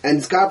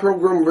 And Scott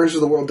Pilgrim vs.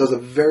 the World does a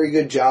very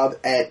good job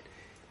at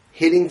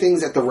hitting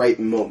things at the right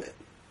moment,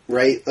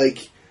 right?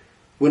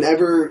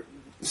 Whenever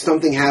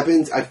something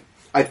happens,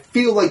 I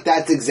feel like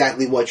that's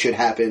exactly what should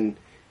happen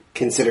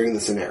considering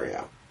the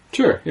scenario.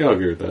 Sure, yeah, I'll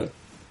agree with that.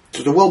 So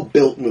it's a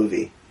well-built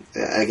movie,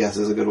 I guess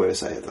is a good way to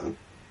say it, then.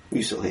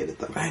 You still hate it,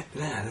 though. Right?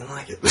 Yeah, I didn't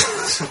like it. I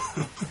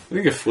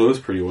think it flows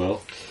pretty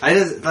well. I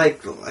just,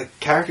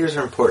 characters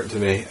are important to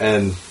me,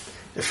 and...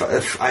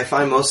 If I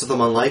find most of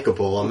them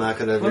unlikable, I'm not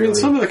going to really... I mean,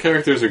 some of the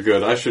characters are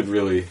good. I should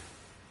really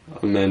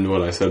amend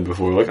what I said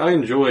before. I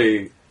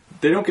enjoy...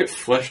 They don't get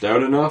fleshed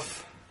out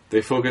enough.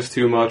 They focus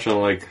too much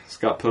on,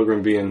 Scott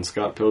Pilgrim being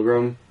Scott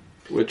Pilgrim.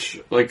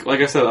 Which, like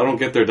I said, I don't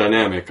get their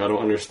dynamic. I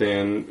don't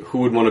understand who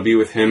would want to be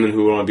with him and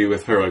who would want to be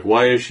with her.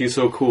 Why is she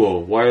so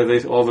cool? Why are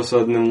they all of a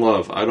sudden in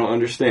love? I don't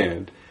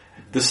understand.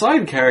 The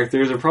side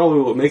characters are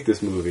probably what make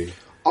this movie.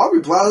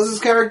 Aubrey Plaza's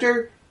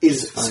character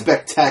is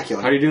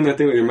spectacular. How are you doing that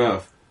thing with your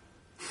mouth?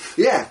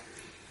 Yeah.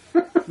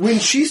 When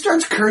she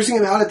starts cursing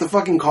him out at the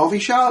fucking coffee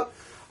shop,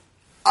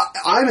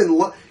 I'm in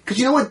love because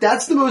you know what?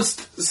 That's the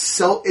most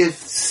if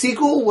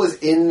Sequel was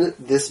in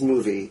this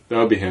movie, That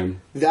would be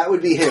him. that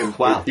would be him.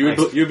 Wow. You'd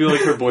be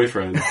like her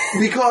boyfriend.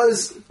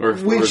 Because Or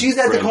when she's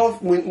at the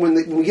friend.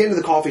 when we get into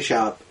the coffee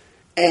shop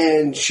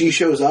and she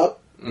shows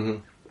up,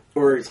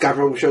 or Scott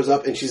Pilgrim shows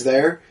up and she's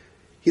there,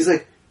 he's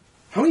like,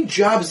 "How many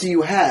jobs do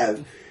you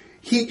have?"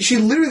 She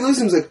literally looks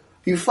at him and is like,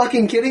 "Are you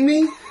fucking kidding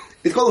me?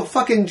 It's called a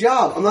fucking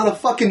job. I'm not a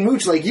fucking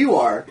mooch like you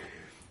are."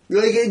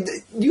 Like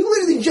you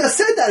literally just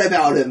said that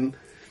about him.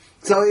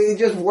 So it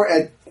just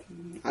worked.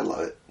 I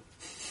love it.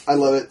 I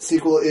love it.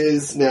 Sequel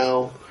is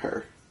now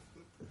her.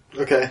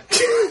 Okay.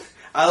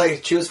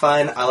 She was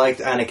fine. I liked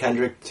Anna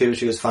Kendrick too.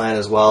 She was fine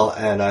as well.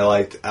 And I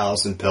liked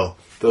Alison Pill.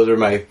 Those are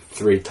my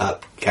 3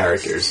 top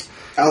characters.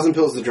 Alison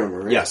Pill's the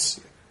drummer, right? Yes.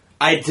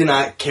 I did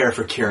not care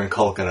for Kieran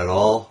Culkin at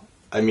all.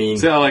 I mean,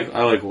 See, I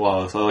like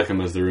Wallace. I like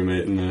him as the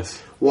roommate in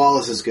this.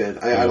 Wallace is good.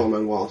 I don't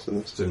mind Wallace in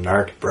this. he's a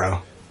narc,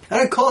 bro.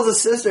 And he calls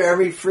his sister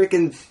every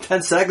freaking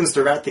 10 seconds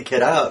to rat the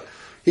kid out.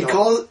 He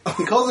calls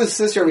his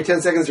sister every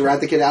 10 seconds to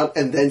rat the kid out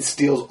and then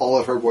steals all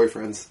of her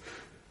boyfriends.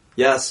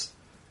 Yes.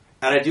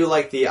 And I do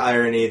like the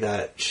irony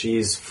that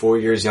she's 4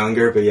 years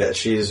younger, but yet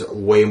she's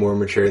way more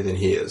mature than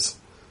he is.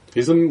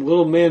 He's a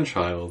little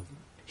man-child.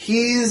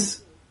 He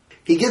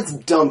gets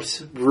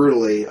dumped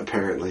brutally,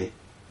 apparently,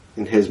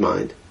 in his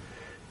mind.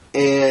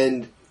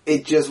 And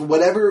it just,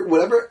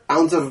 whatever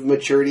ounce of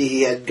maturity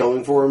he had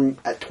going for him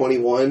at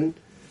 21,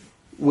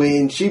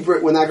 when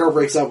that girl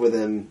breaks up with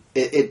him,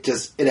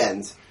 it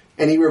ends.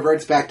 And he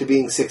reverts back to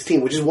being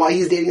 16, which is why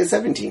he's dating a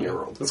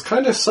 17-year-old. It's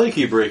kind of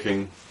psyche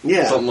breaking.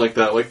 Yeah. Something like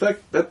that. Like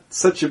that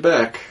sets you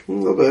back. A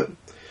little bit.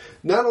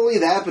 Not only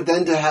that, but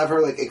then to have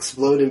her like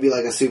explode and be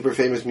like a super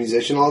famous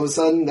musician all of a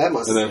sudden, that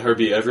must. And then her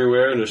be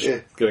everywhere and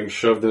just getting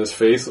shoved in his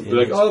face. Be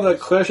like, oh, that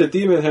Clash of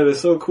Demon Head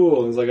is so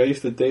cool. And it's like, I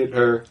used to date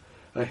her.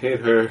 I hate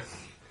her.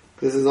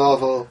 This is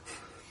awful.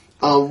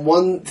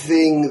 One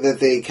thing that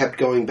they kept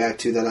going back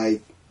to that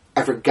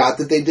I forgot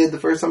that they did the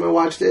first time I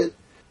watched it,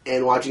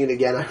 and watching it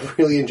again, I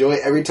really enjoy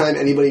it. Every time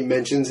anybody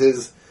mentions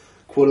his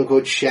quote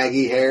unquote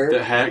shaggy hair,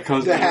 The hat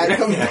comes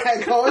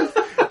back on.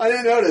 I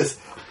didn't notice.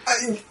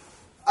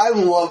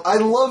 I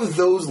love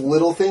those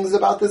little things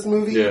about this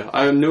movie. Yeah,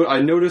 I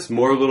notice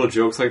more little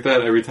jokes like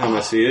that every time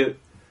I see it.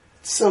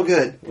 So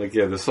good. Like,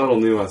 yeah, the subtle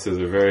nuances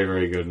are very,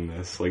 very good in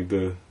this. Like,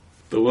 the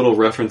little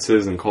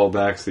references and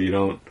callbacks that you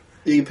don't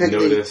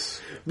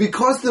notice.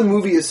 Because the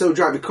movie is so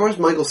dry, because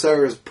Michael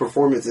Cera's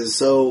performance is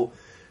so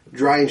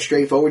dry and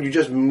straightforward, you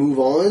just move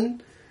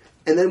on.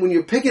 And then when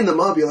you're picking them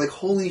up, you're like,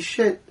 holy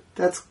shit,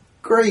 that's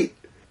great.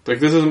 Like,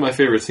 this isn't my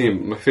favorite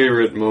scene. My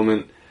favorite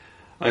moment...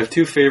 I have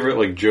 2 favorite,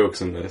 like,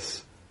 jokes in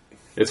this.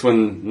 It's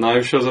when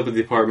Knives shows up at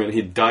the apartment,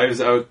 he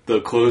dives out the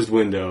closed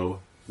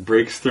window,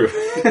 breaks through.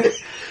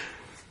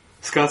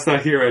 Scott's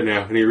not here right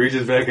now, and he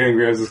reaches back in and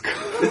grabs his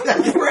coat.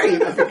 That's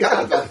right, I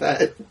forgot about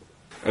that.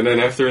 And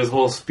then after his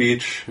whole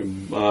speech,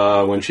 when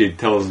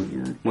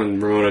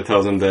Ramona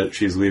tells him that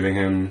she's leaving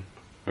him,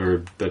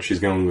 or that she's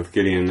going with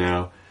Gideon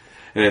now,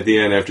 and at the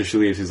end, after she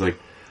leaves, he's like,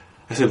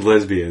 I said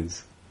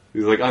lesbians.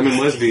 He's like, I'm in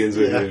lesbians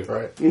with you.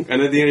 Right.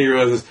 And at the end he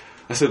realizes,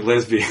 I said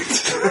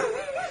lesbians.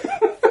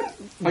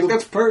 Like,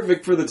 that's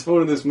perfect for the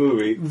tone of this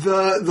movie.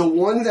 The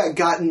one that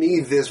got me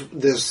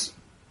this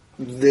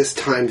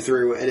time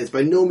through, and it's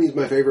by no means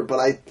my favorite, but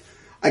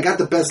I got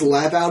the best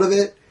laugh out of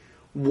it,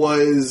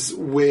 was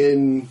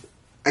when,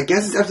 I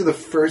guess it's after the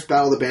first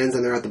Battle of the Bands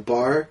and they're at the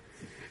bar,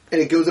 and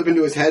it goes up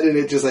into his head and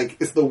it just like,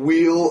 it's the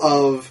wheel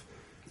of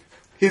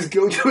his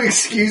go-to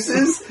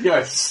excuses.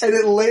 Yes. And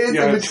it lands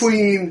in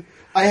between,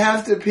 I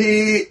have to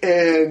pee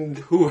and...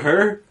 Who,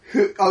 her?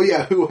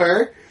 Who,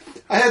 her?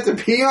 I have to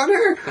pee on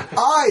her?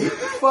 I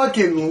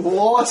fucking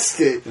lost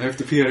it. I have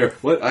to pee on her.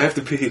 What? I have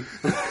to pee.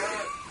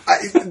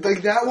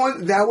 Like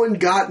that one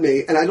got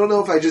me, and I don't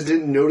know if I just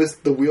didn't notice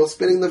the wheel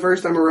spinning the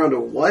first time around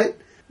or what,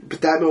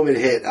 but that moment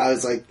hit. I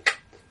was like,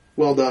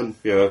 well done.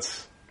 Yeah,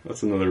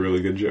 that's another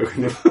really good joke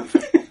in the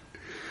movie.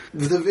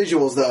 The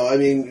visuals, though, I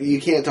mean,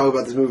 you can't talk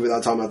about this movie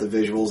without talking about the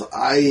visuals.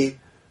 I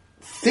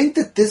think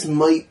that this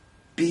might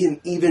be an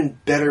even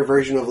better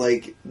version of,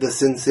 like, the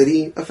Sin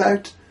City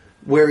effect,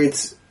 where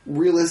it's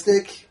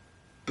realistic,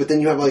 but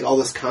then you have, like, all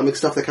this comic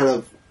stuff that kind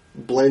of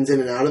blends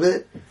in and out of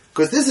it.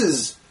 Because this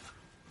is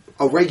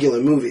a regular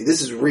movie.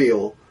 This is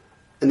real.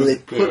 And then they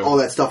put all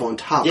that stuff on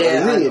top. Yeah,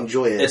 I really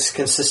enjoy it. It's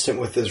consistent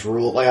with his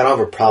rule. Like, I don't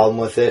have a problem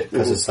with it,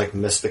 because it's, like,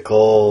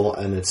 mystical,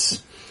 and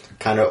it's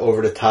kind of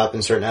over the top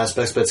in certain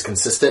aspects, but it's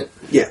consistent.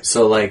 Yeah.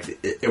 So, like,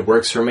 it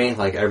works for me.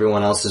 Like,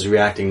 everyone else is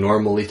reacting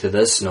normally to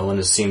this. No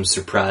one seems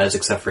surprised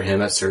except for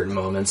him at certain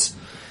moments.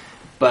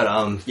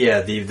 But,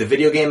 yeah, the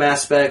video game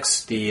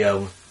aspects,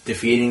 the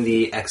defeating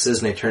the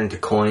X's and they turn into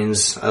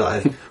coins.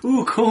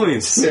 Ooh,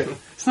 coins!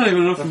 It's not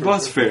even enough for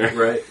bus fare.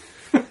 Right.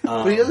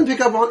 But he doesn't pick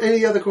up on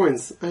any other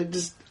coins. I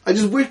just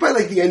wish by,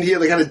 like, the end he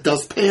had, like, a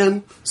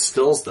dustpan.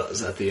 Stills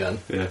does at the end.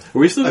 Yeah. Are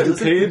we still getting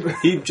paid?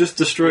 He just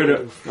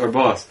destroyed our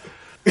boss.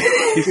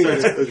 He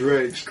started That's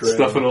right.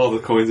 stuffing all the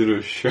coins into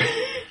his shirt.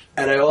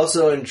 And I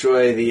also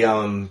enjoy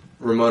the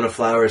Ramona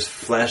Flowers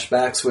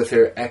flashbacks with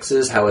her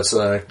exes, how it's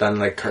done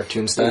like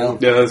cartoon style.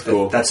 Yeah, that's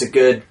cool. That's a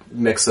good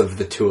mix of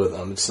the two of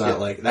them. It's not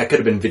like... That could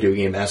have been video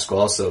game-esque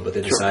also, but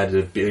they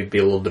decided to be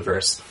a little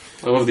diverse.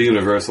 I love the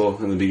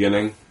Universal in the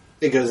beginning.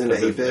 It goes into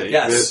 8-bit.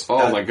 Yes.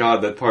 Oh my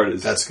god, that part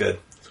is... That's good.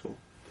 cool.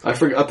 I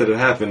forgot that it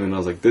happened, and I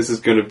was like, this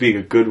is going to be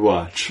a good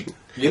watch.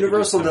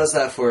 Universal does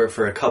that for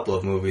a couple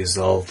of movies.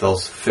 They'll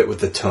fit with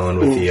the tone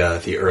with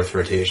the Earth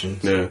rotation.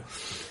 Yeah.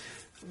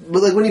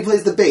 But like when he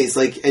plays the bass,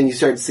 like, and you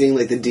start seeing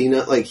like the D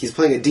note, like he's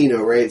playing a D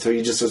note, right? So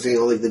you just start seeing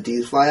all like the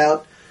D's fly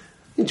out.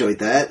 Enjoyed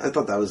that. I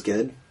thought that was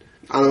good.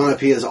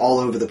 Onomatopoeia is all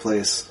over the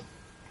place.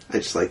 I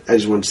just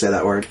wanted to say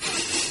that word.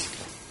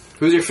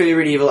 Who's your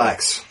favorite Evil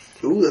X?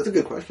 Ooh, that's a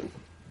good question.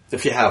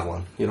 If you have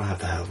one, you don't have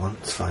to have one.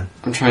 It's fine.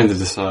 I'm trying to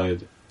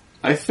decide.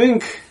 I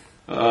think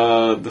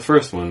the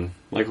first one,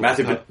 like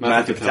Matthew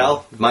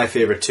Patel, my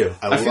favorite too.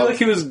 I feel like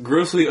he was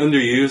grossly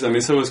underused. I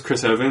mean, so was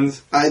Chris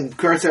Evans.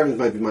 Chris Evans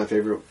might be my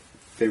favorite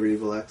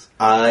Evil X.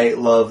 I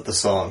love the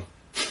song.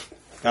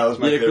 That was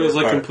my favorite. It goes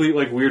like part. complete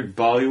like weird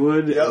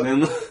Bollywood, Yep.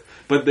 and then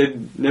but they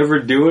never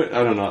do it.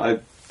 I don't know.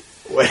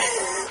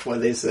 When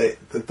they say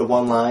the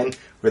one line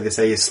where they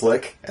say he's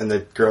slick, and the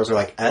girls are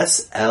like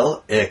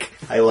S.L. ick.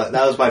 That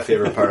was my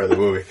favorite part of the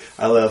movie.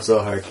 I laughed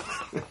so hard.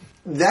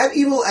 That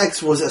Evil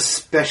X was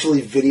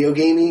especially video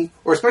gamey,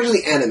 or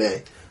especially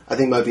anime. I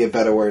think might be a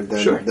better word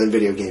than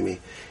video gamey.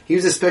 He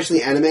was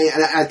especially anime,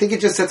 and I think it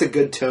just sets a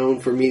good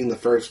tone for meeting the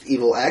first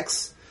Evil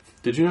X.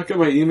 Did you not get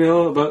my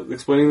email about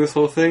explaining this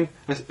whole thing?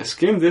 I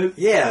skimmed it.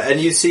 Yeah,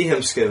 and you see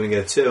him skimming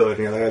it too, and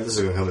you're like, oh, this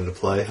is going to come into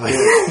play. Like,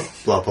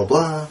 blah, blah,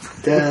 blah.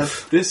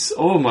 Death. This,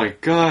 oh my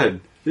god,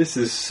 this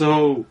is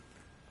so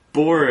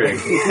boring.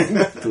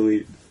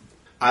 Delete.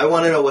 I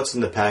want to know what's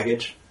in the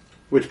package.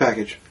 Which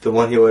package? The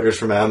one he orders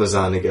from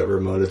Amazon to get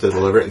Ramona to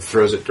deliver it and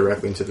throws it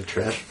directly into the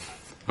trash.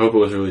 I hope it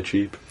was really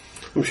cheap.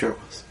 I'm sure it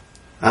was.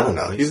 I don't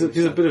know. He's a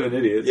bit of an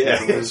idiot. Yeah,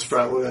 it's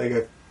probably like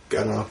a,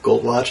 I don't know,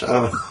 gold watch. I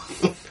don't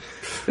know.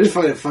 I just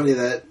find it funny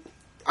that...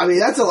 I mean,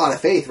 that's a lot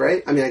of faith,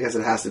 right? I mean, I guess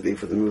it has to be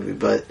for the movie,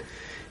 but...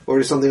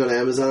 Orders something on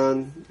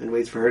Amazon and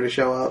waits for her to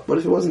show up. What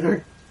if it wasn't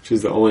her?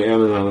 She's the only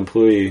Amazon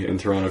employee in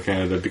Toronto,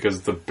 Canada, because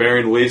it's a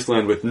barren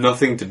wasteland with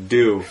nothing to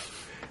do.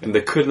 And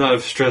they could not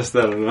have stressed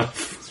that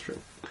enough. That's true.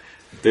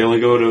 They only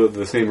go to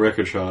the same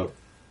record shop.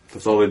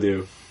 That's all they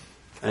do.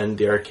 And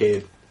the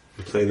arcade.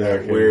 We play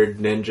that weird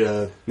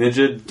Ninja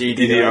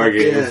DDR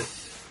game. Yeah.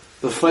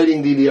 The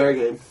fighting DDR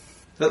game.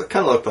 That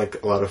kind of looked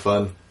like a lot of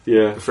fun.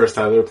 Yeah. The first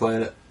time they were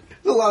playing it.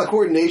 There's a lot of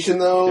coordination,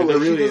 though. Yeah, they're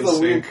Like, she really does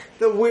in sync.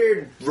 The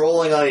weird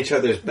rolling on each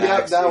other's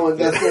backs. Yeah, that one.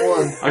 That's the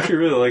one. I actually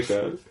really like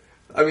that.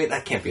 I mean,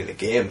 that can't be in the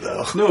game,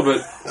 though. No,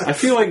 but I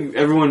feel like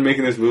everyone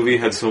making this movie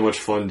had so much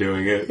fun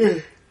doing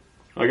it.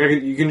 Like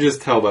you can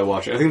just tell by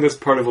watching. I think that's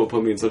part of what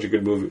put me in such a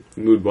good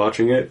mood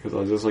watching it, because I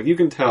was just like, you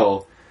can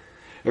tell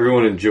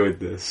everyone enjoyed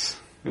this.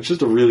 It's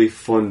just a really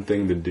fun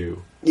thing to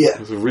do. Yeah.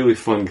 It's a really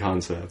fun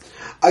concept.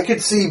 I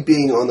could see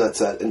being on that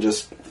set and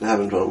just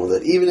having fun with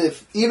it. Even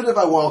if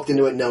I walked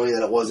into it knowing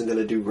that it wasn't going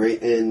to do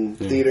great in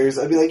theaters,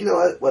 I'd be like, you know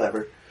what,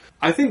 whatever.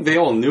 I think they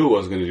all knew it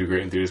wasn't going to do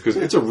great in theaters, because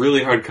it's a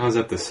really hard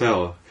concept to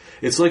sell.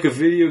 It's like a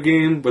video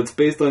game, but it's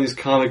based on these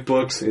comic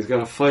books, and he's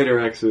got fighter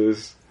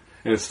X's,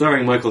 and it's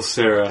starring Michael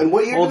Cera. And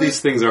what year all did these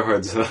things are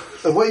hard to sell.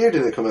 And what year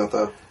did it come out,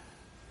 though?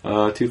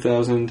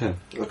 2010.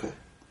 Okay.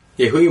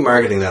 Yeah, who are you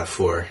marketing that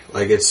for?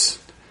 Like, it's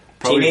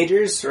Probably-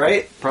 teenagers,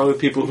 right? Probably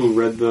people who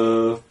read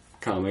the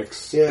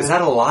comics. Yeah. Is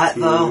that a lot,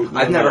 though? Dude,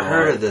 I've never no.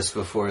 heard of this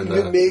before.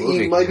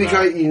 You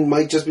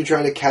might just be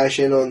trying to cash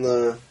in on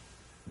the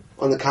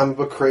comic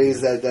book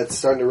craze that's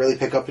starting to really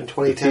pick up in The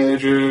 2010.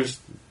 teenagers,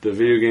 the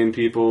video game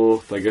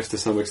people, I guess to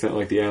some extent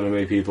like the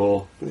anime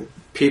people.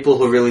 People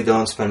who really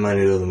don't spend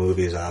money to the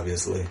movies,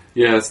 obviously.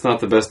 Yeah, it's not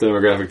the best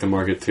demographic to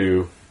market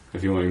to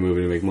if you want your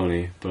movie to make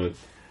money, but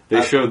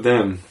they showed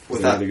them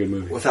they had a good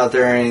movie. Without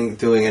doing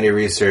any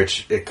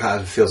research, it kind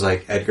of feels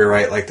like Edgar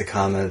Wright liked the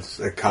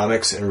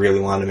comics and really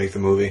wanted to make the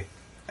movie,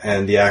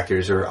 and the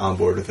actors are on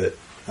board with it.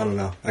 I don't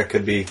know. That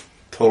could be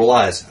total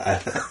lies. I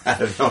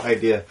have no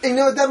idea. And, you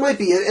know, that might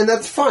be it, and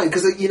that's fine,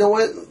 because, you know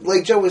what,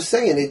 like Joe was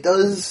saying, it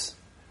does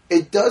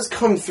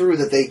come through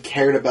that they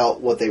cared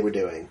about what they were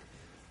doing.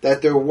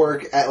 That their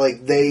work,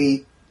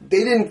 they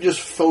didn't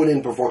just phone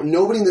in perform.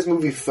 Nobody in this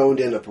movie phoned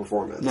in a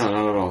performance. No,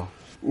 not at all.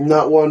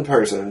 Not one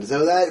person.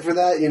 So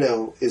that, you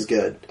know, is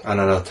good. I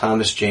don't know.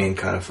 Thomas Jane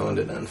kind of phoned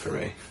it in for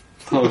me.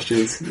 Thomas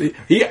Jane's.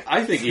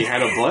 I think he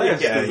had a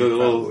blast. Yeah, with he the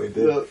little probably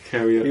did.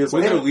 cameo. He was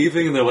When like, they're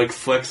leaving and they're like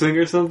flexing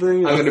or something.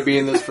 I'm going to be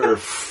in this for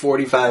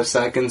 45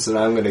 seconds, and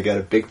I'm going to get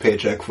a big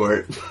paycheck for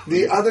it.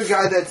 The other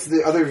guy that's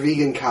the other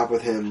vegan cop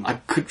with him. I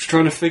was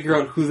trying to figure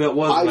out who that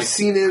was. I've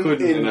seen him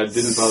in and I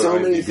didn't bother so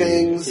many IMDb.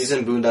 things. He's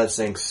in Boondock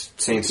Saints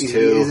He 2.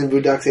 is in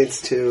Boondock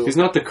Saints 2. He's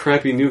not the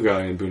crappy new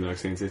guy in Boondock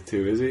Saints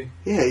 2, is he?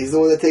 Yeah, he's the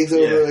one that takes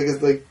over. Yeah.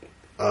 It's like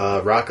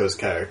Rocco's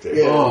character.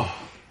 Yeah. Oh,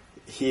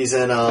 He's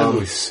in that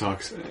movie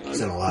sucks.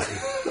 he's in a lot.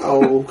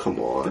 oh, come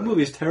That on.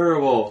 movie's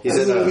terrible. He's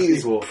This in a movie is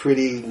sequel.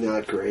 pretty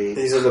not great.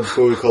 He's in a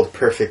movie called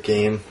Perfect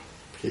Game.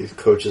 He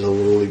coaches a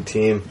little league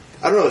team.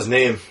 I don't know his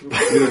name.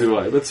 Neither do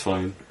I. That's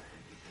fine.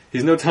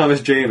 He's no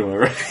Thomas Jane, all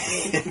right?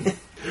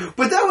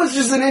 But that was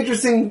just an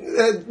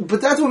interesting...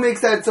 but that's what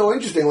makes that so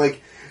interesting.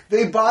 Like,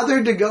 they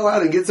bothered to go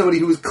out and get somebody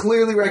who was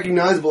clearly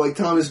recognizable, like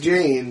Thomas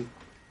Jane.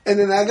 And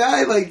then that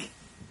guy, like,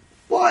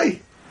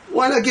 why?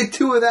 Why not get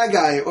two of that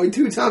guy? Or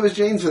two Thomas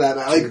Janes for that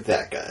matter? Like,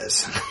 That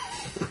guys.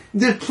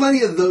 there's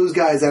plenty of those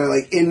guys that are,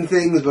 like, in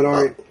things but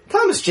aren't...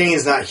 Thomas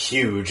Jane's not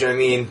huge. I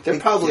mean, they're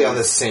probably on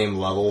the same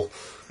level.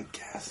 I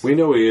guess. We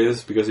know he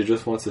is because he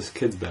just wants his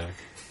kids back.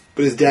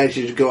 But his dad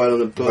should just go out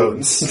on a boat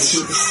and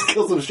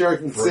kill some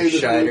sharks and Bruce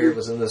save the Scheider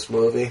was in this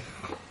movie.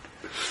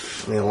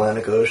 In the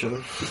Atlantic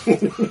Ocean. He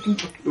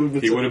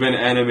would have been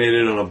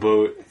animated on a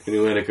boat in the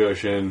Atlantic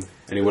Ocean,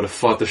 and he would have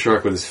fought the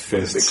shark with his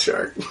fists. Big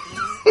shark.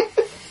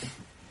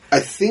 I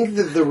think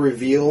that the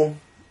reveal...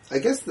 I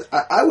guess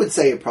I would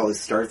say it probably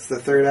starts the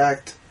third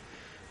act.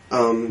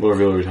 What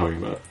reveal are we talking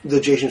about?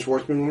 The Jason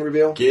Schwartzman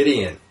reveal.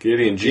 Gideon.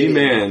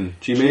 G-Man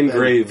G-Man.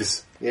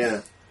 Graves.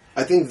 Yeah.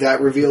 I think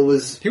that reveal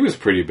was... He was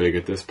pretty big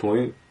at this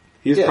point.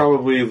 He's Yeah.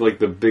 probably like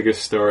the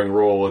biggest starring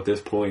role at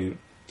this point.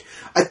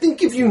 I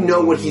think if you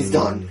know what he's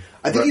done,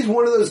 I think he's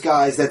one of those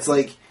guys that's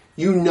like,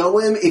 you know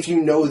him if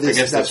you know I guess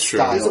that that's true.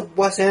 He's a style.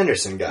 Wes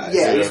Anderson guy.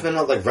 Yeah. So he's been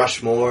on like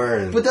Rushmore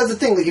and... But that's the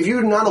thing, like if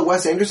you're not a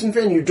Wes Anderson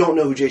fan, you don't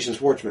know who Jason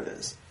Schwartzman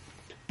is.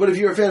 But if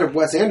you're a fan of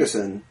Wes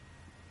Anderson,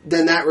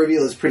 then that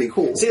reveal is pretty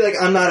cool. See, like,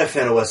 I'm not a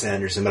fan of Wes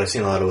Anderson, but I've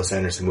seen a lot of Wes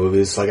Anderson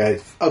movies.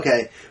 Like,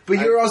 Okay, but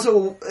you're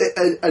also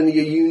in a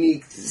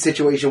unique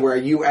situation where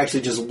you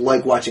actually just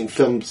like watching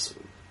films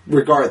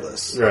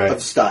regardless Right.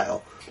 of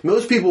style.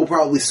 Most people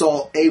probably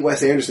saw a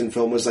Wes Anderson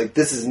film, was like,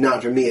 this is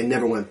not for me, and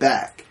never went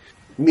back.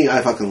 Me,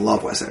 I fucking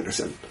love Wes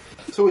Anderson.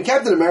 So when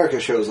Captain America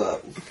shows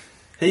up,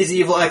 he's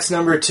Evil X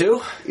number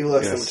 2. Evil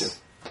X Yes. number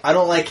 2. I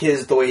don't like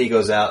the way he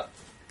goes out.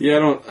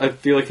 Yeah, I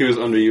feel like he was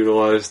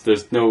underutilized.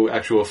 There's no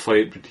actual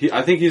fight.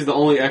 I think he's the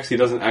only X he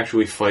doesn't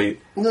actually fight.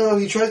 No,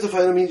 he tries to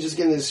fight him, he's just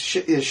getting his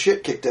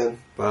shit kicked in.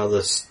 Well,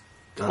 this...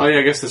 Oh yeah,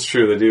 I guess that's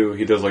true. They do.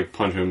 He does like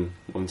punch him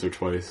once or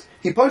twice.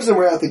 He punches him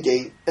right out the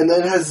gate, and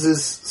then has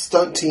his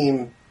stunt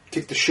team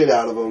kick the shit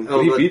out of him.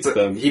 He beats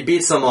them. He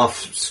beats them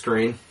off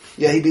screen.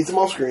 Yeah, he beats him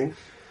off screen.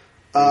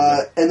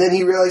 And then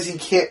he realizes he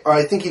can't, or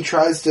I think he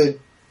tries to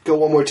go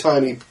one more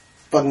time, he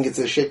fucking gets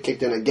his shit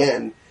kicked in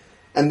again.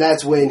 And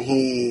that's when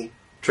he...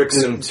 Tricks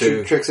him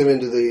to tricks him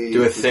into the...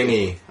 do a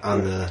thingy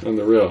on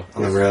the rail.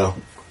 rail.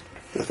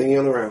 The thingy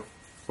on the rail.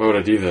 Why would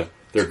I do that?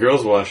 There are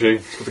girls watching.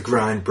 With the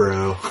grind,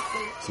 bro.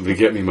 Somebody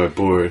get me my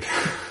board.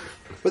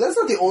 But that's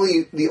not the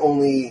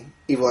only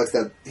Evil X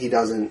that he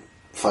doesn't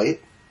fight.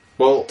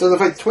 Well, Doesn't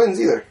fight the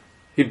twins either.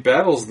 He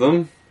battles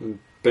them in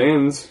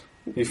bands.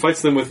 He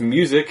fights them with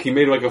music. He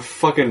made like a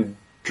fucking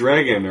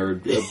dragon or a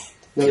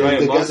No, giant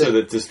the guy monster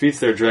that defeats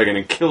their dragon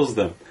and kills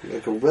them. A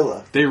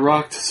gorilla. They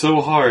rocked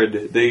so hard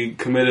they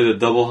committed a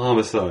double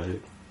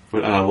homicide.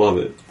 But I love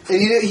it.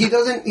 And he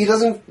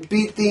doesn't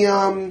beat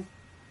the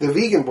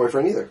vegan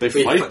boyfriend either. They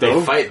fight though.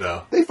 They fight,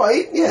 though. They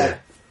fight, yeah.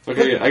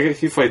 Okay, yeah, I guess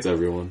he fights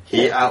everyone.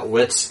 He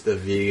outwits the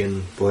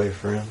vegan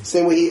boyfriend.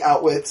 Same way he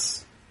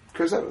outwits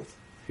Chris Evans.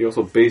 He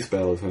also base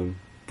battles him,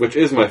 which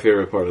is my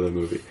favorite part of the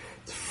movie.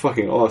 It's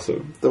fucking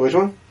awesome. The which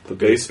one? The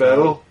base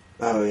battle,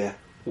 Oh, yeah.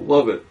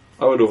 love it.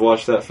 I would have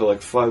watched that for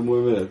like 5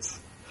 more minutes.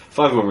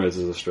 5 more minutes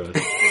is a stretch.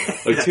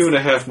 Like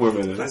 2.5 more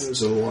minutes.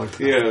 was a long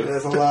time. Yeah,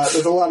 There's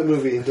a lot of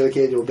movie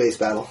dedicated to a base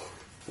battle.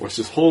 watch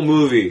this whole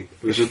movie.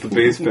 It was just the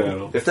base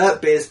battle. If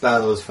that base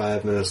battle was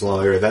 5 minutes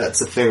longer, that's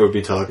the thing we'd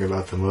be talking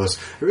about the most.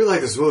 I really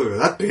like this movie, but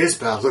that base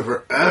battle took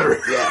forever.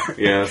 Yeah.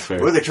 Yeah, that's fair.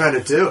 What are they trying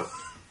to do?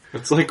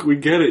 It's like, we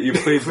get it, you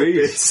play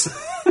bass.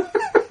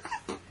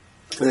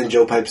 And then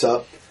Joe pipes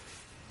up.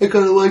 I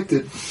kind of liked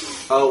it.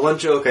 One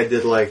joke I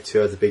did like,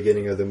 too, at the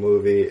beginning of the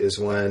movie is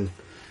when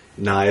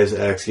Nye's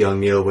ex, Young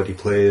Neil, what he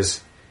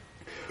plays.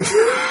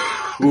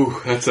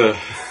 Ooh, that's a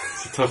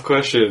tough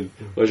question.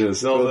 Legend of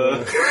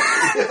Zelda.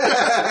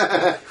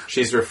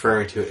 She's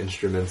referring to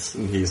instruments,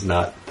 and he's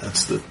not.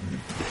 That's the...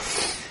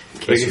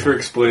 Thank you for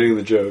explaining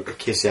the joke. In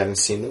case you haven't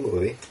seen the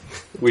movie.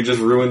 We just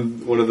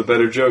ruined one of the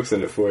better jokes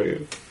in it for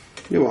you.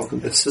 You're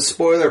welcome. It's the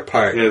spoiler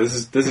part. Yeah,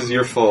 this is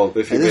your fault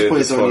if you At made this it point,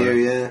 this it's on far.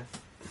 you, yeah.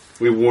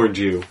 We warned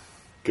you.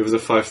 Give us a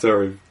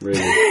 5-star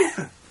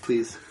rating.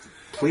 Please.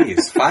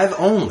 Please. 5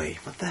 only.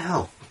 What the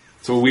hell?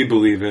 That's what we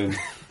believe in.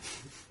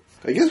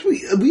 I guess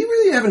we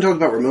really haven't talked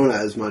about Ramona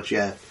as much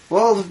yet.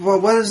 Well,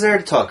 what is there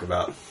to talk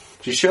about?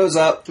 She shows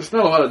up. There's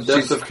not a lot of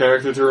depth of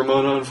character to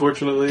Ramona,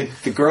 unfortunately.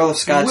 The girl of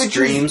Scott's Which is-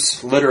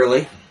 dreams,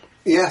 literally.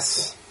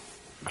 Yes.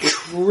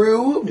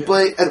 True,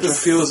 but at Which I the...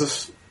 feel is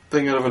a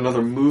thing out of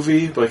another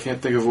movie, but I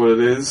can't think of what it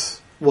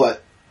is.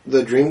 What?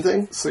 The dream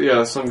thing? So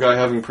yeah, some guy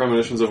having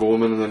premonitions of a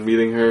woman and then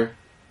meeting her.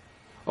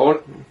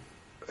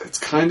 It's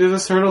kind of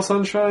Eternal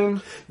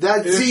Sunshine.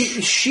 That Ish,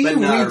 see, she but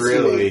not reads to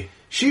really. me.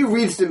 She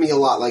reads to me a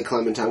lot like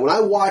Clementine. When I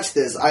watched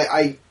this,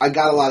 I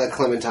got a lot of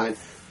Clementine.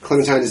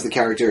 Clementine is the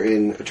character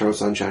in Eternal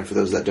Sunshine, for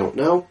those that don't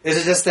know. Is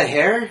it just the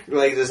hair?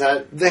 Like, does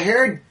that... The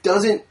hair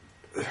doesn't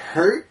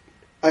hurt,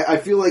 I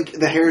feel like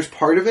the hair is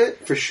part of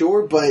it, for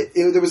sure, but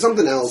there was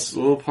something else. It's a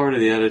little part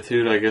of the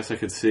attitude, I guess I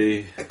could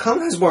see.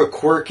 Conrad's more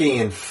quirky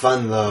and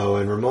fun, though,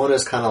 and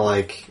Ramona's kind of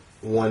like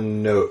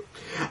one note.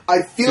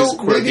 I feel Just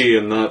quirky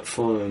and not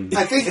fun.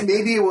 I think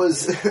maybe it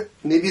was...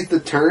 maybe it's the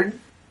turn.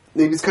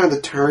 Maybe it's kind of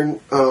the turn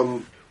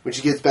when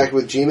she gets back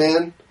with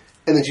G-Man,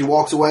 and then she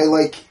walks away.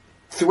 Like,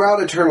 throughout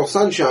Eternal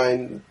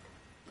Sunshine,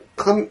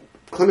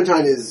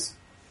 Clementine is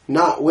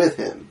not with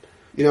him.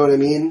 You know what I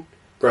mean?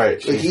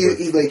 Right.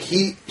 Like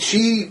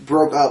she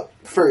broke up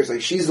first.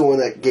 Like, she's the one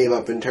that gave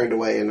up and turned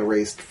away and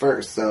erased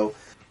first. So,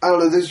 I don't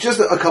know. There's just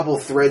a couple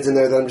threads in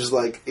there that I'm just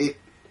like, it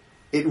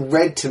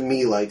read to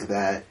me like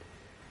that.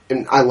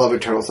 And I love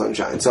Eternal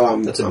Sunshine, so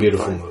That's a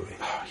beautiful fine. movie.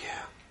 Oh,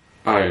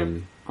 yeah. I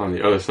am on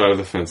the other side of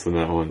the fence on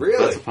that one.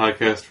 Really? That's a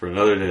podcast for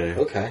another day.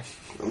 Okay.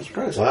 I'm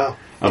surprised. Wow.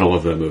 I don't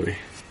love that movie.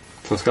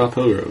 So Scott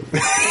Pilgrim.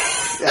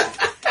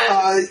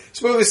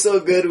 This movie's so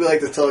good, we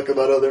like to talk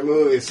about other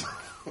movies.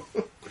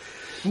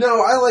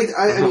 No, I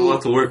have a mean,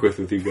 lot to work with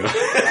you guys.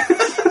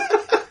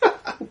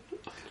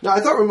 no, I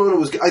thought Ramona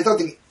was good. I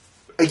thought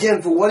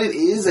again, for what it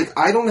is, like,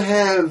 I don't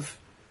have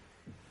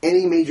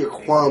any major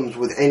qualms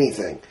with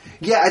anything.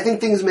 Yeah, I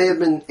think things may have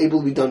been able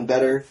to be done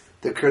better.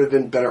 There could have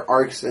been better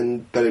arcs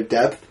and better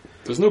depth.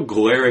 There's no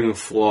glaring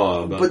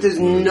flaw about But there's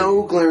this movie.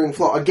 no glaring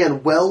flaw.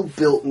 Again,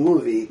 well-built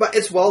movie. But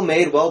it's well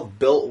made, well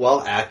built,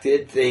 well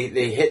acted. They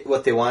hit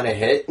what they want to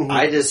hit. Mm-hmm.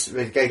 I just,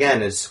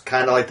 again, it's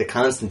kind of like the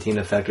Constantine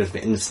effect,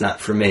 and it's not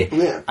for me.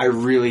 Yeah. I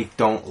really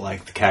don't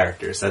like the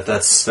characters.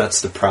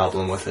 That's the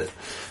problem with it.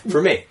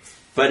 For me.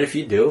 But if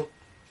you do,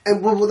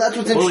 And well, that's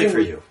what's only interesting. for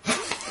you.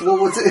 Well,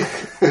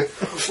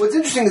 what's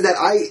interesting is that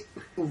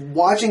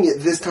watching it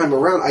this time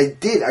around,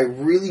 I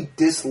really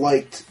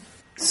disliked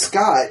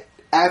Scott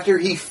after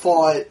he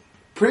fought,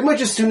 pretty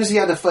much as soon as he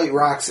had to fight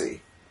Roxy.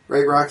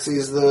 Right? Roxy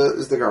is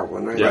the girl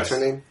one, right? Yes.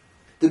 That's her name?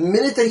 The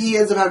minute that he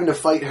ends up having to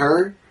fight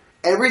her,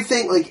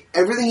 everything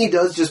he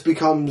does just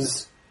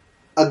becomes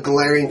a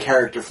glaring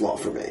character flaw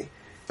for me.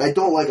 I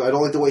don't like him. I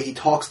don't like the way he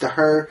talks to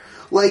her.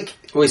 Like,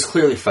 Well, he's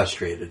clearly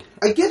frustrated.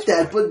 I get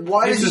that, but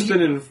why He's does just he...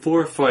 been in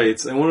 4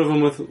 fights, and one of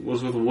them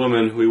was with a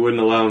woman who he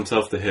wouldn't allow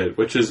himself to hit,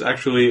 which is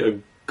actually a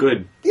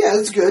good Yeah,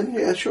 that's good.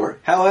 Yeah, sure.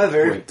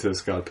 However, point to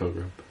Scott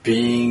Pilgrim.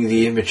 being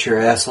the immature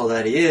asshole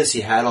that he is,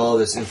 he had all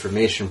this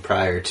information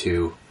prior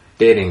to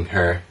dating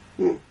her,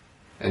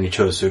 and he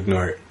chose to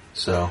ignore it.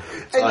 So,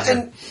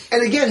 And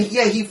again,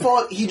 yeah, he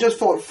just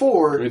fought I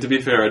 4, mean, to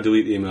be fair, I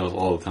delete emails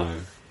all the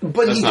time.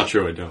 but That's not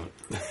true, I don't.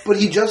 But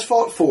he just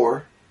fought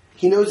 4.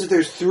 He knows that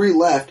there's 3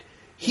 left.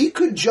 He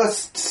could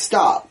just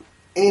stop.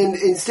 And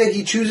instead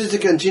he chooses to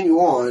continue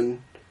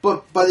on.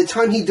 But by the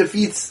time he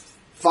defeats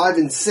 5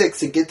 and 6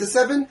 to get to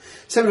 7,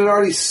 7 had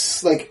already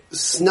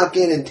snuck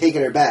in and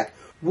taken her back.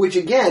 Which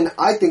again,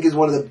 I think is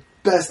one of the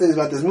best things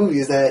about this movie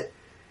is that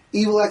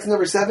Evil X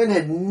number 7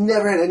 had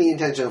never had any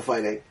intention of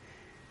fighting.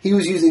 He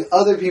was using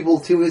other people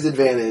to his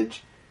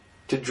advantage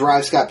to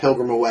drive Scott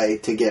Pilgrim away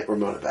to get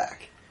Ramona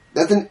back.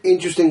 That's an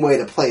interesting way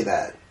to play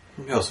that.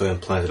 he also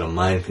implanted a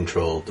mind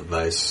control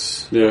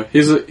device. Yeah,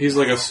 he's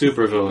like a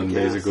supervillain,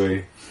 Yes.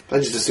 basically. I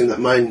just assumed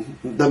that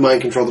the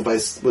mind control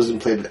device was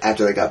implanted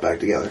after they got back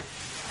together.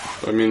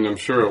 I mean, I'm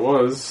sure it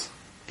was.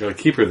 Gotta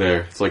keep her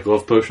there. It's like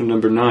Love Potion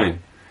number 9.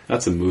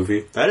 That's a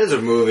movie. That is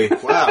a movie.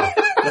 Wow.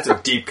 That's a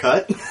deep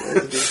cut.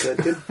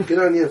 Good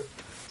on you.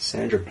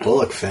 Sandra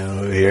Bullock fan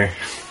over here.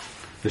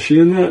 Is she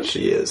in that?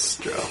 She is,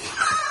 Joe.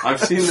 I've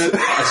seen that.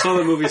 I saw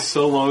that movie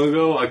so long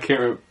ago. I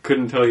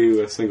couldn't tell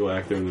you a single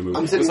actor in the movie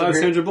I'm sitting besides over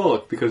here- Sandra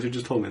Bullock because you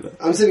just told me that.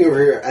 I'm sitting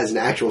over here as an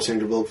actual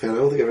Sandra Bullock fan. I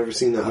don't think I've ever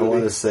seen that I movie.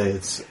 want to say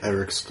it's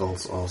Eric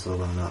Stoltz also,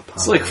 but I'm not positive.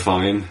 It's like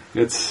fine.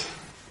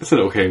 It's an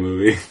okay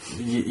movie.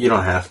 You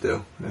don't have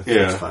to.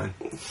 Yeah. It's fine.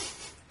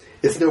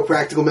 It's no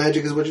practical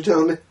magic, is what you're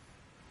telling me?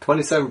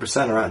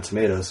 27% are Rotten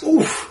Tomatoes.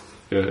 Oof.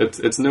 Yeah, it's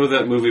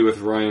that movie with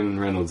Ryan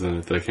Reynolds in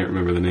it that I can't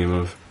remember the name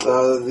of.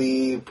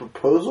 The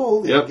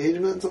proposal, the Yep.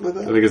 engagement, something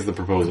like I that. think it's The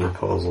Proposal.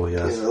 Proposal,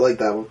 yes. Yeah, I like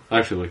that one. I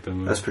actually like that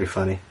movie. That's pretty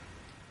funny.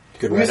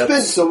 Good We write-ups.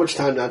 spent so much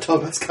time not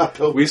talking about Scott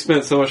Pilgrim. We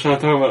spent so much time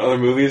talking about other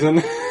movies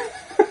in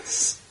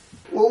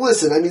Well,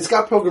 listen, I mean,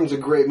 Scott Pilgrim's a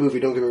great movie,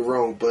 don't get me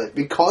wrong, but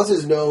because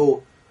there's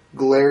no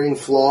glaring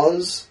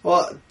flaws,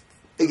 Well,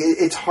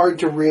 it's hard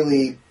to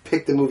really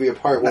pick the movie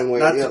apart one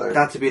way or the other.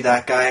 not to be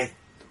that guy.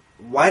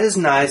 Why does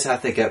Knives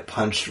have to get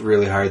punched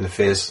really hard in the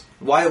face?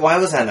 Why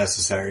was that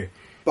necessary?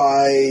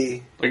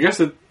 By... I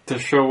guess to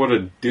show what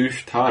a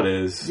douche Todd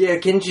is. Yeah,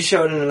 couldn't you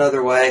show it in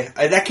another way?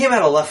 That came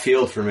out of left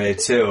field for me,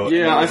 too.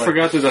 Yeah, I Like,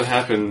 forgot that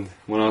happened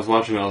when I was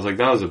watching it. I was like,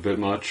 that was a bit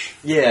much.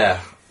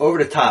 Yeah,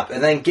 over the top.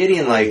 And then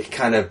Gideon,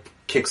 kind of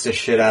kicks the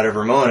shit out of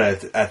Ramona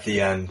at the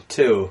end,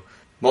 too.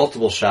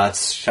 Multiple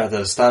shots. Shot to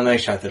the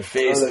stomach, shot to the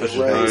face, Oh, that's pushes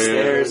down the right.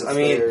 stairs. I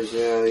mean, Stairs,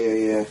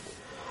 yeah.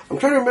 I'm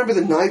trying to remember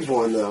the Knives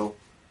one, though.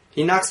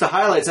 he knocks the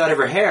highlights out of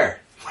her hair.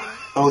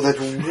 Oh, that's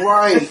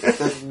right.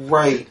 That's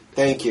right.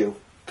 Thank you.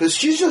 Because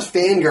she's just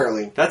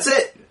fangirling. That's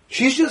it.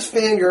 She's just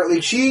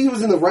fangirling. She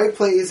was in the right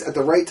place at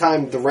the right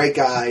time with the right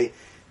guy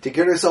to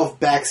get herself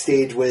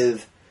backstage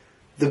with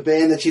the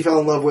band that she fell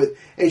in love with.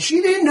 And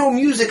she didn't know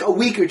music a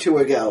week or two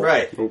ago.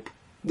 Right. Nope.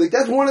 Like,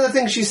 that's one of the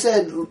things she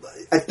said,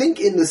 I think,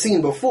 in the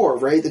scene before,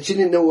 right? That she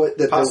didn't know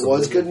that Possibly. there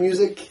was good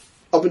music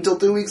up until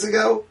 2 weeks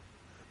ago.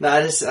 No,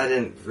 I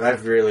didn't,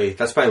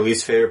 that's my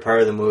least favorite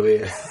part of the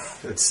movie.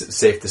 It's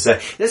safe to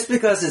say. Just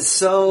because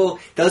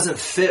doesn't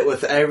fit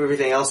with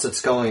everything else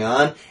that's going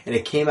on, and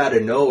it came out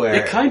of nowhere.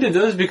 It kind of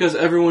does because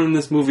everyone in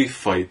this movie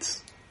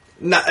fights.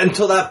 Not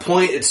until that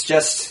point, it's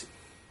just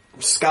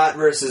Scott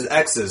versus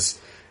exes.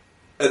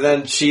 And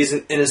then she's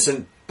an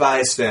innocent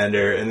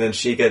bystander, and then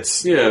she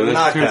gets then she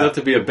knocked turns out. out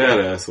to be a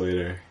badass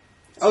later.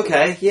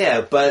 Okay,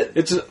 yeah, but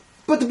It's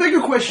But the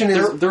bigger question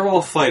is... they're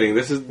all fighting.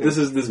 This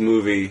is this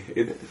movie.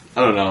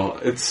 I don't know.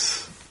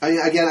 It's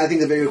I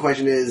think the bigger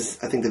question is,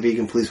 I think the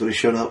vegan police would have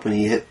shown up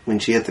when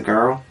she hit the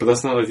girl. but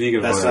that's not a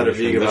vegan That's violation. not a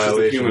vegan that's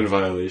violation. just a human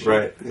violation.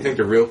 right. I think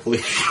the real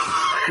police.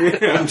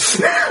 Yeah.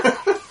 Should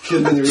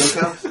have been the real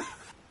cops.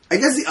 I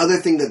guess the other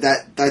thing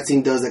that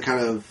scene does that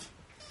kind of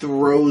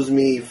throws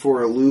me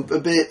for a loop a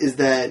bit is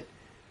that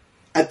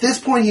at this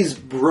point he's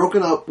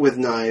broken up with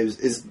Knives,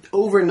 is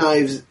over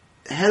Knives,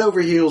 head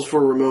over heels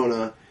for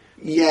Ramona,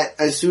 yet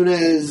as soon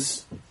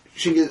as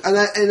she gets... And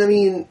I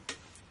mean,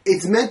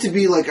 it's meant to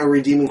be like a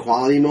redeeming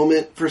quality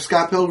moment for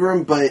Scott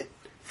Pilgrim, but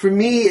for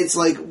me it's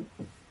like,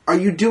 are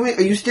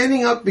you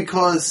standing up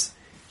because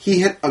he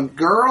hit a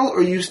girl, or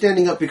are you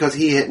standing up because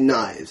he hit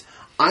Knives?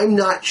 I'm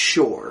not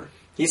sure.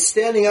 He's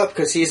standing up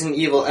because he's an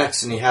evil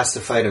ex and he has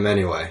to fight him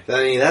anyway.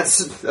 I mean,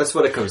 that's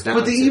what it comes down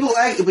to. But the evil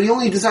ex, but he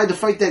only decided to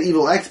fight that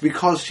evil ex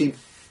because she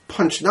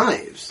punched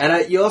Knives.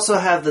 And you also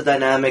have the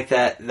dynamic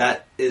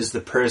that is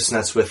the person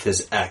that's with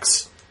his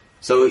ex.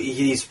 So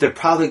they're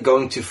probably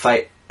going to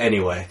fight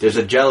anyway. There's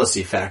a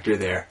jealousy factor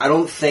there. I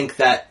don't think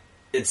that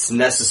it's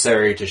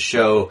necessary to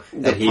show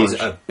that he's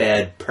a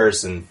bad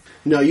person.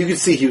 No, you could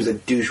see he was a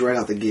douche right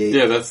out the gate.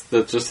 Yeah,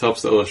 that just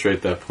helps to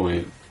illustrate that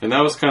point. And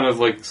that was kind of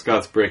like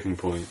Scott's breaking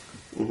point.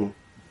 Mm-hmm.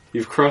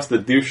 You've crossed the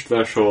douche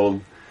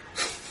threshold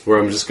where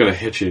I'm just going to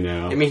hit you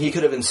now. I mean, he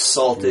could have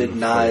insulted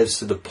Knives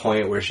to the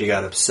point where she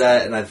got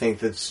upset, and I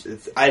think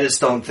I just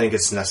don't think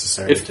it's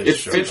necessary to It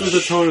show fits that. with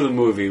the tone of the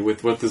movie,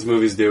 with what this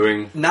movie's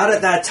doing. Not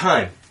at that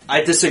time.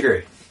 I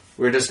disagree.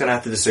 We're just going to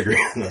have to disagree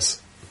on this.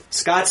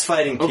 Scott's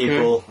fighting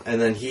people, and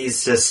then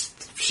she's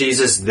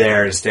just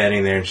there and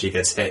standing there, and she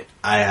gets hit.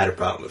 I had a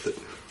problem with it.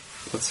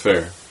 That's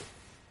fair.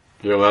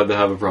 You're allowed to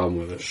have a problem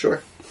with it.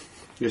 Sure.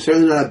 You're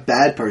certainly not a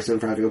bad person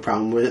for having a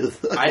problem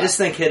with it. I just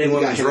think hitting You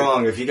women's got hit.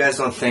 wrong. If you guys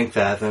don't think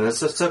that, then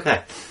it's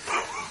okay.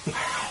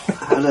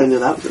 How did I know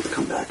that was going to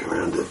come back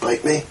around to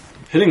bite me?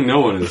 Hitting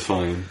no one is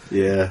fine.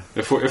 Yeah.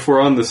 If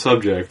we're on the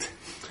subject.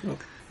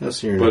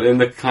 That's your... But in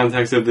the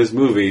context of this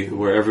movie,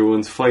 where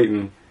everyone's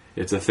fighting,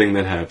 it's a thing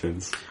that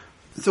happens.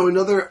 So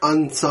another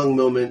unsung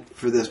moment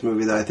for this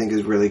movie that I think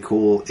is really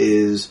cool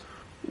is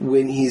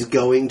when he's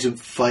going to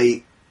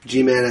fight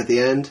G-Man at the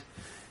end,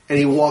 and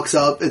he walks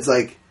up. It's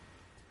like,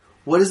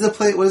 what is the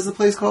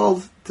place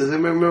called? Does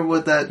anyone remember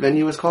what that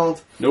venue is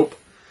called? Nope.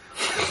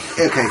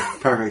 Okay,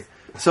 perfect.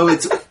 So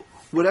it's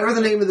whatever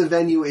the name of the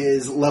venue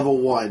is, level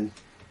 1.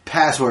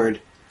 Password.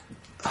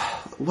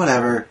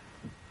 Whatever.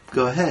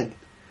 Go ahead.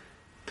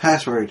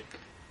 Password.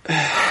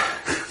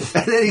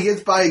 And then he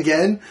gets by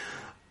again.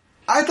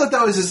 I thought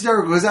that was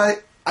hysterical because I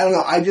don't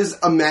know, I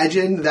just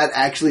imagined that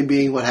actually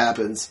being what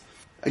happens.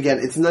 Again,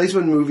 it's nice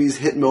when movies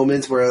hit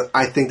moments where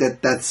I think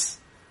that's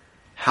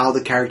how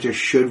the character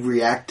should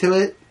react to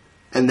it,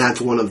 and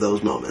that's one of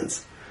those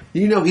moments.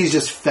 You know he's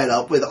just fed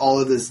up with all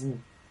of this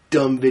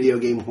dumb video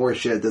game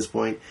horseshit at this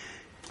point.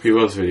 He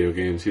loves video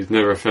games. He's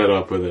never fed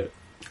up with it.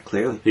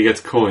 Clearly. He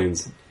gets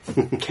coins.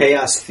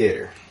 Chaos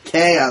Theater.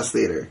 Chaos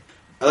Theater.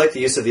 I like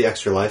the use of the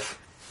extra life.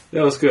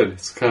 Yeah, it was good.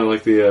 It's kind of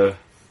like the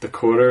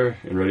quarter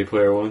in Ready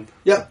Player One.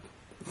 Yep.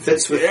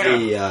 Fits with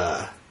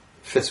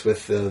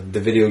the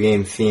video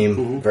game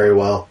theme very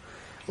well.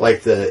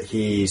 Like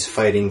he's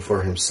fighting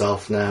for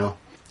himself now.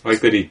 I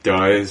like that he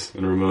dies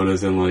and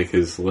Ramona's in like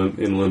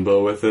in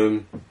limbo with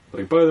him.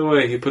 Like, by the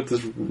way, he put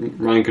this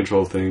mind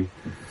control thing.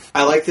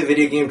 I like the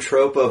video game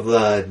trope of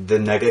the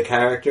Nega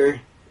character,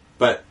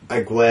 but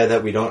I'm glad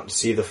that we don't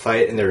see the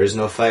fight and there is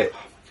no fight.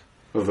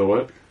 Of the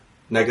what?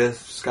 Nega,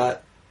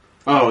 Scott?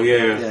 Oh,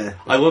 yeah.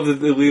 I love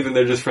that they leave and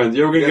they're just friends.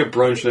 Yeah, we're gonna get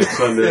brunch next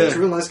Sunday. He's a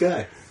real nice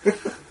guy.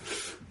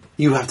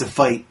 You have to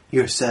fight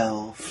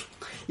yourself.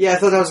 Yeah, I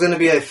thought that was going to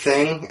be a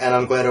thing, and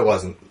I'm glad it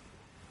wasn't.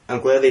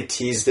 I'm glad they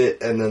teased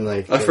it, and then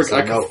I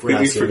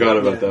completely forgot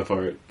about that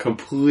part.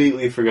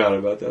 Completely forgot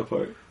about that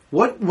part.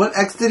 What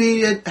X had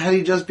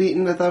he just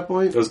beaten at that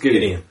point? That was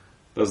Gideon.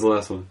 That was the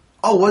last one.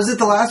 Oh, was it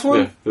the last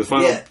one?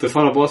 Yeah, the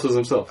final boss was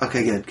himself.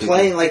 Okay, good.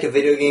 Playing like a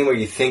video game where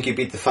you think you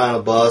beat the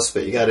final boss,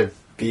 but you got to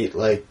beat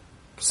like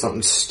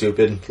something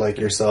stupid like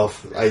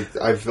yourself.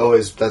 That's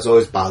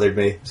always bothered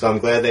me. So I'm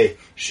glad they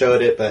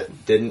showed it,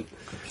 but didn't.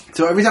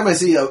 So every time I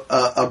see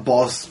a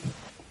boss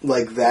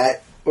like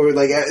that, or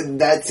like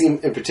that scene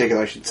in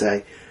particular, I should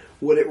say,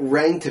 what it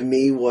rang to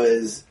me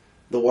was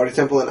the Water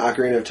Temple and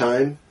Ocarina of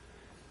Time,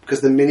 because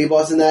the mini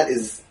boss in that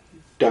is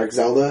Dark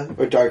Zelda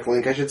or Dark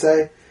Link, I should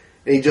say,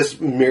 and he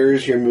just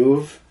mirrors your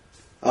move.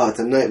 Oh, it's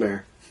a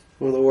nightmare.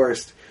 One of the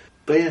worst.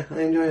 But yeah,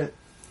 I enjoy it.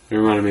 It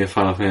reminded me of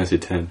Final Fantasy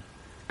X.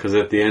 Because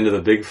at the end of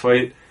the big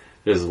fight,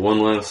 there's one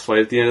last fight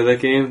at the end of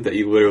that game that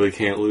you literally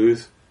can't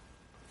lose.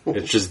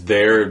 It's just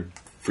there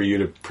for you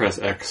to press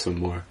X some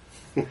more.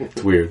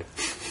 It's weird.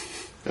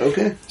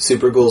 Okay.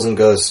 Super Ghouls and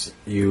Ghosts,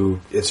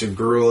 it's a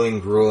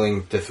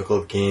grueling,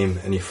 difficult game,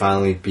 and you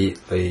finally beat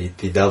the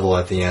devil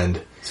at the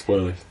end.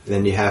 Spoilers.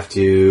 Then you have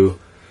to...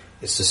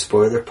 It's the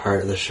spoiler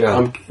part of the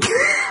show.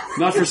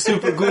 Not for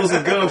Super Ghouls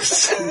and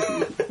Ghosts.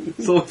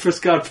 It's only for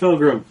Scott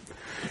Pilgrim.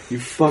 You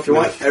fucking... If you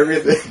want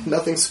everything,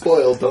 nothing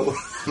spoiled, don't...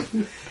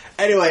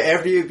 Anyway,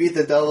 after you beat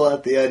the devil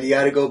at the end, you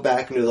gotta go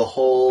back and do the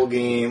whole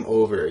game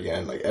over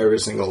again, like every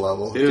single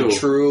level, Ew. to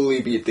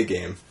truly beat the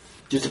game.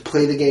 Just to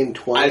play the game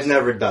twice? I've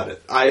never done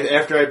it.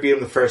 After I beat him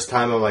the first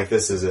time, I'm like,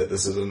 this is it.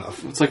 This is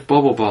enough. It's like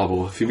Bubble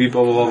Bobble. If you beat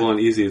Bubble Bobble on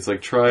easy, it's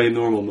like try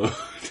normal mode.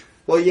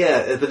 Well,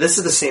 yeah, but this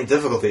is the same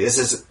difficulty. This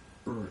is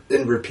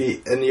in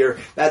repeat, and you're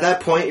at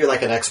that point you're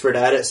like an expert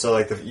at it. So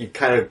like you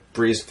kind of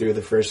breeze through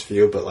the first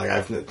few, but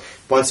like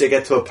once you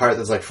get to a part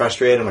that's like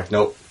frustrating, I'm like,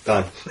 nope,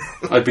 done.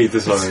 I beat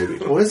this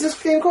already. What is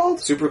this game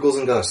called? Super Ghouls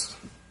and Ghosts,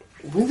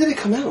 When did it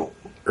come out?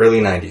 early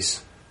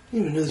 '90s. I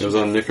didn't even know this It was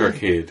on Nick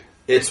Arcade.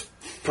 It's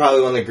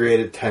probably one of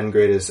the 10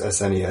 greatest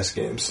SNES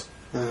games.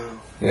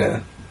 Oh.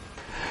 Yeah,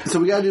 So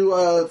we gotta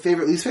do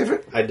favorite, least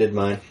favorite? I did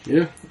mine.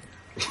 Yeah.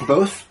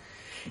 Both?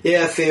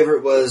 Yeah,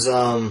 favorite was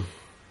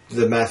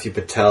the Matthew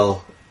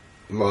Patel.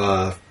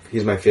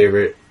 He's my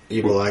favorite.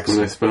 Evil X. When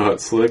they spell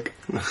out slick.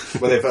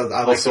 When they found,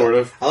 I like sort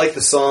of. I like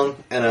the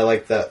song and I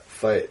like that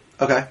fight.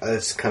 Okay.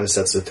 This kind of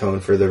sets the tone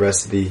for the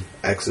rest of the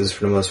X's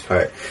for the most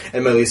part.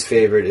 And my least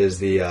favorite is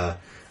the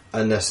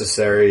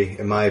unnecessary,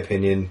 in my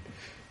opinion,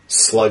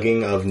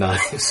 slugging of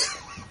knives.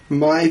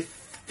 My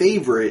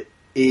favorite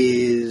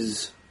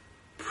is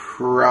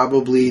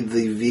probably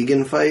the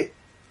vegan fight.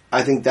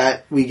 I think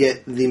that we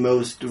get the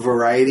most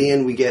variety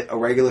in. We get a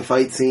regular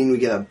fight scene, we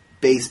get a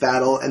base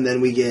battle, and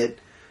then we get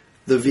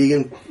the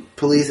vegan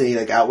police and he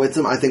like outwits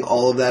them. I think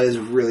all of that is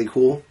really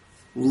cool.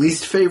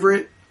 Least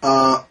favorite,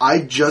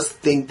 I just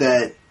think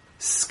that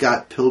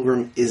Scott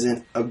Pilgrim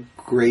isn't a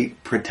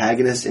great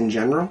protagonist in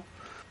general,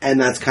 and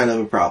that's kind of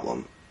a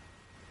problem.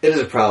 It is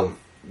a problem.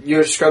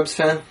 You're a Scrubs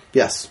fan?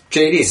 Yes.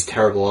 JD's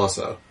terrible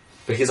also,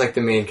 but he's like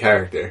the main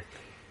character.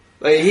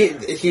 Like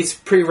he's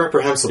pretty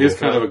reprehensible. He's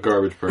kind of a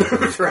garbage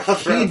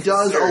person. He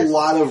does a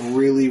lot of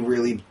really,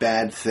 really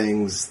bad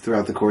things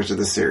throughout the course of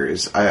the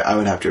series. I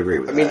would have to agree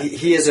with that. I mean,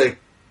 he has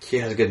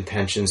good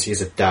intentions.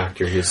 He's a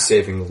doctor. He's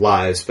saving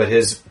lives, but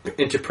his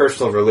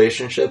interpersonal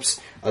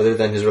relationships, other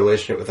than his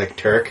relationship with like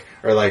Turk,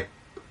 are like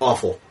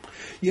awful.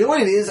 You know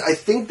what it is? I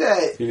think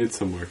that, You need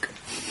some work.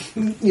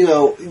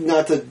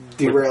 not to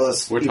derail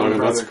us. We're even talking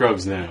about further.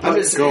 Scrubs now. I'm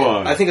just Go saying,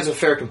 on. I think it's a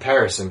fair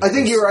comparison. I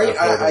think you're right.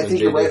 Scott I Pilgrim think and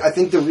you're JD. right. I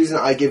think the reason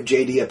I give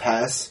JD a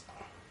pass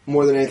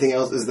more than anything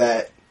else is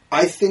that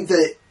I think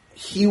that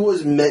he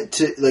was meant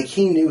to, like,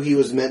 he knew he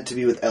was meant to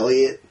be with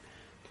Elliot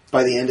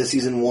by the end of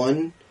season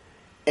 1,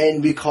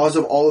 and because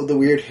of all of the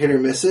weird hit or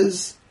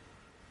misses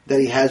that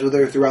he has with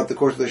her throughout the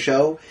course of the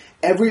show,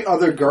 every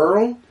other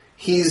girl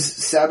he's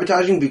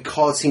sabotaging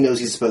because he knows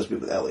he's supposed to be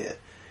with Elliot.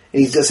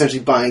 And he's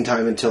essentially buying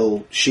time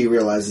until she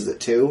realizes it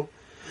too.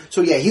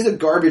 So yeah, he's a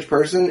garbage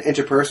person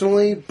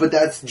interpersonally, but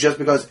that's just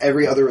because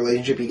every other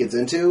relationship he gets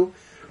into,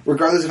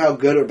 regardless of how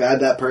good or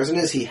bad that person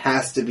is, he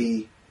has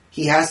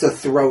to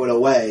throw it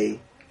away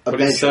But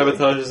he eventually.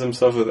 sabotages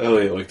himself with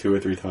Elliot like 2 or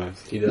 3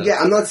 times. He does. Yeah,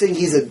 I'm not saying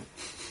he's a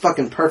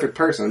fucking perfect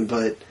person,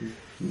 but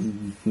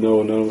No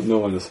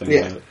one is saying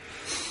Yeah. that.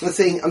 I'm not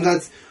saying I'm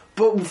not.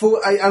 But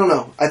I don't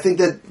know. I think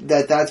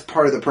that's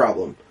part of the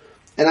problem.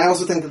 And I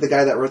also think that the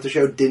guy that wrote the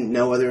show didn't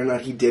know whether or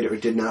not he did or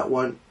did not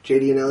want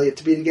JD and Elliot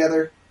to be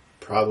together.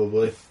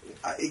 Probably.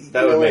 You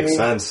That know would what I make mean?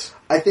 sense.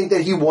 I think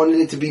that he wanted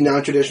it to be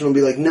non-traditional and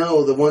be like,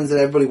 no, the ones that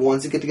everybody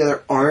wants to get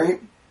together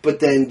aren't, but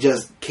then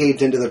just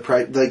caved into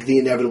the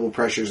inevitable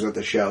pressures of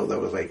the show that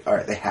was like, all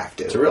right, they have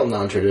to. It's a real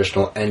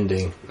non-traditional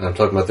ending. And I'm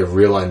talking about the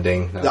real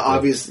ending. not The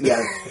obvious,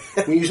 yeah.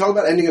 When you talk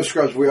about ending of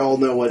Scrubs, we all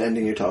know what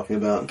ending you're talking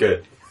about.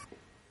 Good.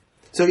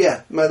 So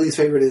yeah, my least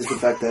favorite is the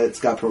fact that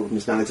Scott Pilgrim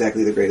is not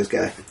exactly the greatest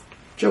guy.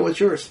 Joe, what's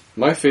yours?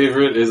 My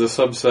favorite is a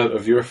subset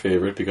of your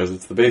favorite because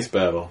it's the base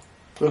battle.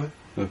 Okay.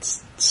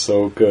 That's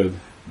so good.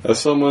 As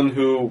someone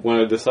who, when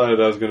I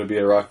decided I was going to be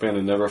a rock band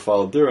and never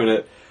followed through in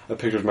it, I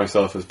pictured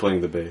myself as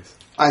playing the bass.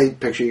 I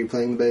picture you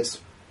playing the bass.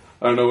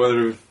 I don't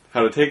know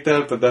how to take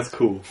that, but that's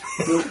cool.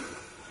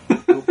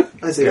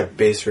 I see You it. got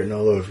bass written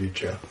all over you,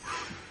 Joe.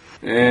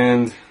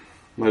 And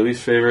my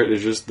least favorite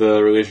is just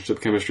the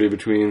relationship chemistry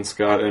between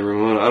Scott and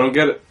Ramona. I don't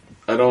get it.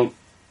 I don't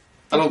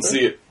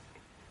see it.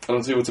 I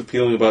don't see what's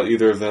appealing about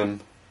either of them,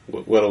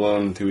 let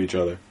alone to each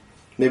other.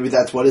 Maybe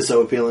that's what is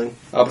so appealing.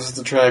 Opposites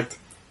attract.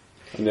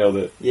 I nailed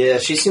it. Yeah,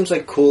 she seems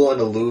like cool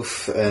and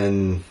aloof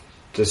and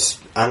just,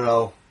 I don't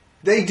know.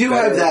 They do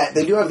Better. have that.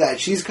 They do have that.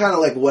 She's kind of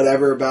like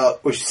whatever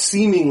about, or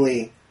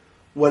seemingly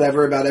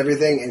whatever about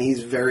everything, and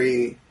he's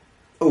very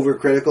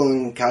overcritical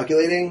and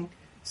calculating.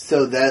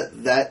 So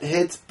that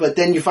hits. But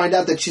then you find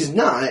out that she's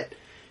not.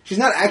 She's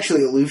not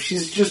actually aloof.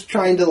 She's just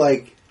trying to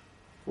like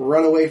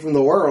run away from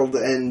the world,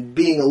 and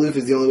being aloof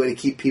is the only way to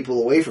keep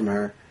people away from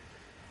her.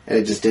 And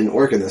it just didn't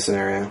work in this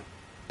scenario.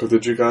 But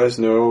did you guys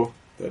know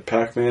that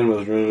Pac-Man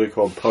was originally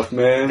called I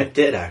Puck-Man?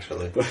 did,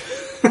 actually.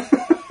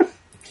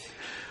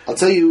 I'll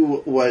tell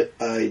you what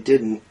I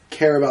didn't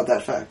care about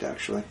that fact,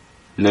 actually.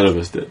 None of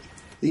us did.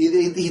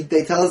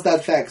 They tell us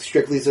that fact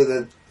strictly so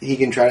that he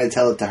can try to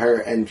tell it to her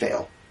and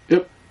fail.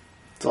 Yep.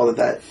 That's all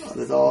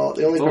that's all,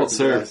 the only That's all it purpose it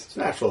serves. It's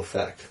an actual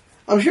fact.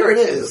 I'm sure it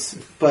is,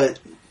 but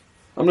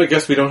I'm going to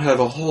guess we don't have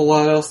a whole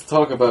lot else to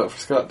talk about for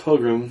Scott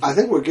Pilgrim, I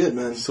think we're good,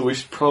 man. so we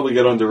should probably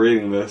get on to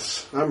rating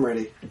this. I'm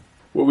ready.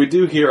 What we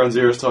do here on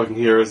Zero's Talking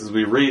Heroes is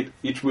we rate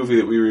each movie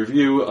that we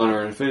review on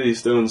our Infinity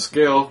Stones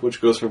scale, which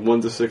goes from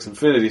 1 to 6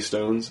 Infinity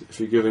Stones. If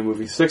you give a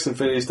movie 6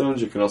 Infinity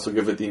Stones, you can also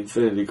give it the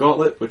Infinity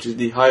Gauntlet, which is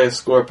the highest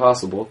score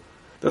possible.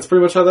 That's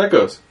pretty much how that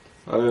goes.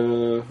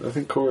 I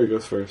think Corey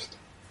goes first.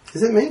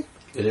 Is it me?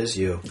 It is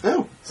you.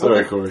 Oh. Sorry,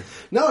 okay. Corey.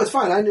 No, it's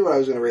fine. I knew I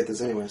was going to rate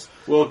this anyways.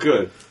 Well,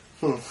 good.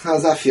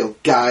 How's that feel,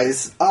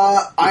 guys?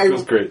 It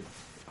feels great.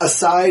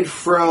 Aside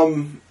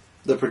from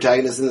the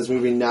protagonist in this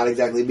movie not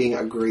exactly being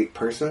a great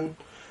person,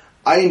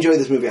 I enjoy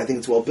this movie. I think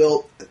it's well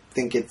built. I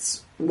think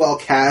it's well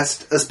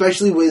cast,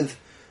 especially with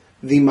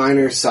the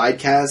minor side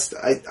cast.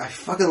 I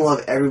fucking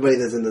love everybody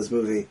that's in this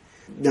movie.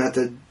 Not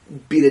to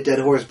beat a dead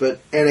horse, but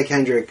Anna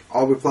Kendrick,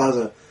 Aubrey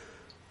Plaza,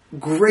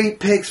 great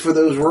picks for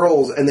those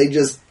roles, and they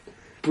just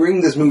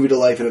bring this movie to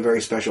life in a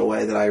very special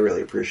way that I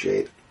really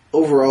appreciate.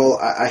 Overall,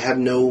 I have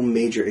no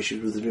major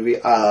issues with this movie.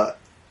 I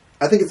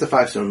think it's a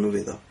 5-stone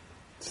movie, though.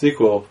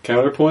 Sequel.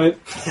 Counterpoint?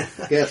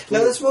 Yes, please.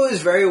 No, this movie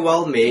is very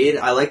well made.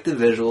 I like the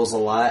visuals a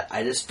lot.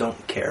 I just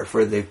don't care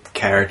for the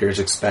characters,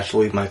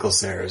 especially Michael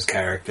Cera's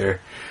character.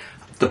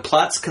 The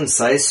plot's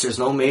concise. There's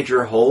no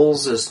major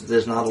holes.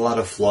 There's not a lot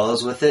of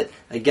flaws with it.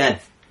 Again,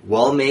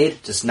 well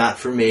made, just not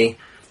for me.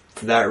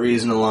 For that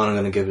reason alone, I'm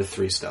going to give it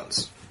 3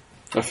 stones.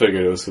 I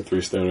figured it was a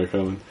 3-stoner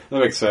coming.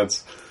 That makes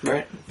sense.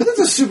 Right? But that's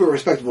a super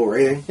respectable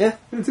rating. Yeah.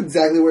 That's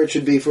exactly where it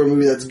should be for a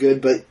movie that's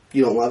good, but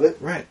you don't love it.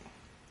 Right.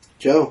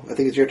 Joe, I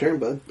think it's your turn,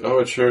 bud. Oh,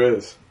 it sure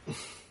is.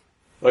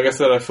 Like I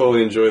said, I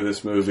fully enjoy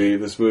this movie.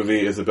 This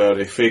movie is about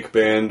a fake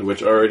band,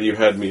 which already you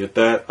had me at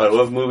that. I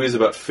love movies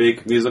about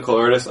fake musical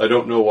artists. I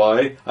don't know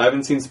why. I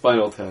haven't seen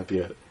Spinal Tap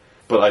yet,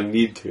 but I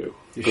need to.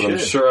 Because I'm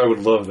sure I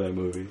would love that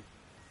movie.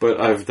 But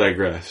I've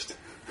digressed.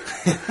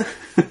 We're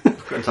going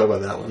to talk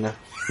about that one now.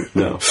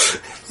 No.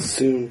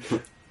 Soon.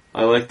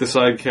 I like the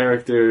side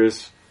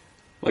characters.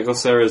 Michael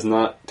Cera is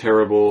not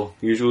terrible.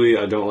 Usually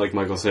I don't like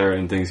Michael Cera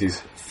and think he's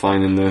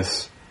fine in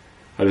this.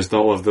 I just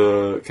don't love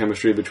the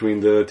chemistry between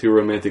the two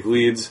romantic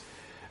leads.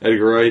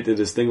 Edgar Wright did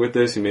his thing with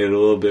this. He made it a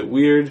little bit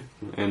weird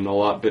and a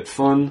lot bit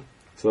fun.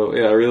 So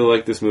yeah, I really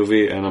like this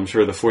movie, and I'm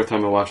sure the 4th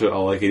time I watch it,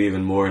 I'll like it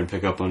even more and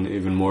pick up on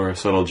even more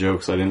subtle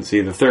jokes I didn't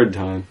see the 3rd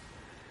time.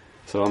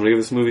 So I'm going to give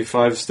this movie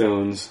 5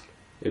 stones.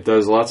 It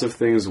does lots of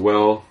things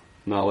well,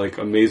 not like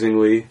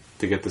amazingly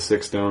to get the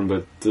 6 stone,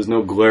 but there's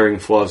no glaring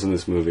flaws in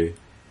this movie.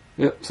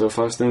 Yep, so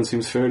 5 stones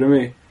seems fair to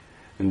me.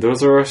 And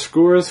those are our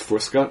scores for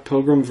Scott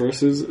Pilgrim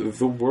vs.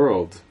 The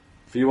World.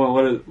 If you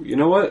want, you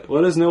know what?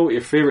 Let us know what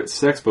your favorite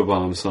Sex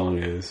Bomb song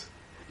is.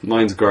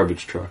 Mine's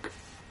Garbage Truck.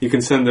 You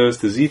can send those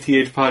to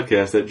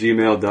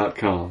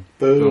zthpodcast@gmail.com.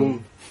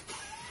 Boom.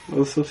 Oh,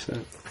 that's so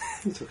sad.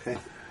 It's okay.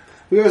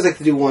 We always like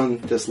to do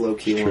one just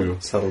low-key True.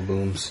 one. Subtle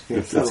booms. Yeah,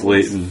 It's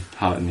late and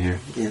hot in here.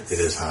 Yes. It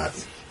is hot.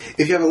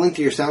 If you have a link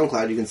to your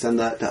SoundCloud, you can send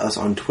that to us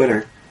on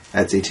Twitter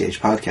 @ZTH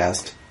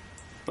Podcast.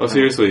 Oh,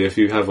 seriously, if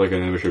you have like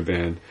an amateur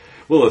band,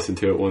 we'll listen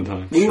to it one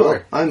time. We will.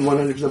 I'm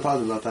 100%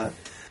 positive about that.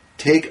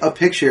 Take a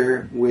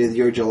picture with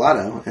your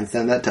gelato and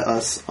send that to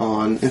us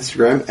on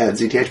Instagram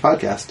 @ZTH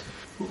Podcast.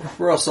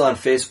 We're also on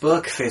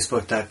Facebook,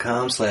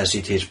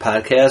 facebook.com/ZTH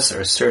Podcast,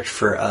 or search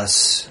for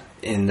us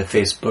in the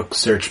Facebook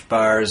search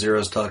bar,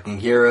 Zero's Talking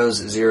Heroes,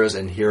 Zeros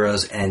and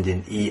Heroes, and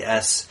in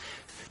ES.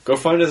 Go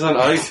find us on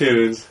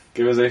iTunes.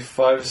 Give us a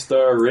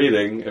 5-star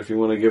rating if you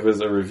want to give us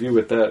a review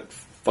with that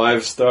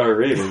 5-star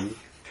rating.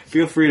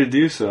 Feel free to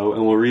do so,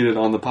 and we'll read it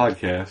on the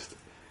podcast.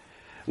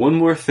 One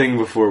more thing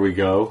before we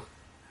go.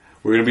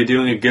 We're going to be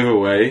doing a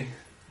giveaway.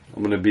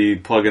 I'm going to be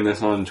plugging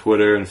this on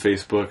Twitter and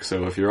Facebook,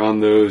 so if you're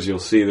on those, you'll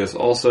see this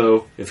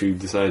also if you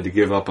decided to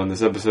give up on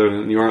this episode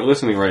and you aren't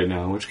listening right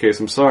now, in which case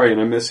I'm sorry and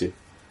I miss you.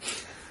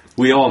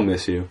 We all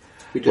miss you.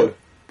 We do.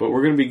 But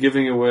we're going to be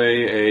giving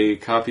away a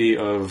copy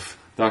of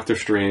Doctor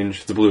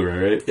Strange, the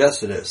Blu-ray, right?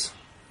 Yes, it is.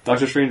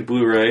 Doctor Strange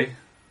Blu-ray.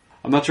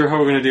 I'm not sure how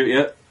we're going to do it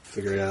yet.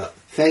 Figure it out.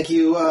 Thank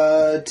you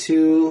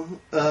to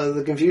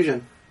The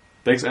Confusion.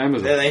 Thanks,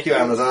 Amazon. Yeah, thank you,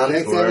 Amazon.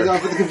 Thanks, Amazon,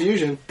 for The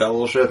Confusion.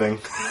 Double shipping.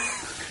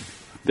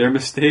 Their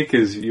mistake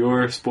is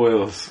your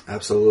spoils.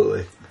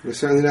 Absolutely. We're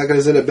certainly not going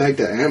to send it back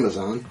to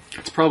Amazon.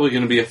 It's probably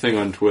going to be a thing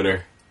on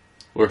Twitter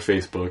or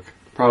Facebook.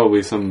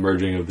 Probably some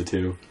merging of the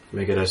two.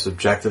 Make it a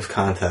subjective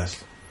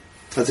contest.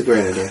 That's a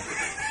great idea.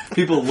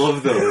 People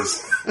love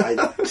those.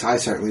 I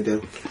certainly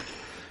do.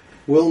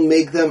 We'll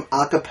make them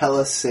a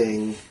cappella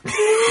sing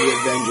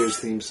the Avengers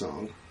theme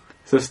song.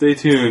 So stay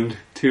tuned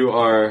to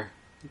our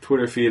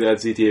Twitter feed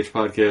 @ZTH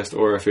Podcast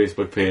or our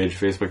Facebook page,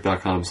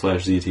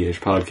 facebook.com/ZTH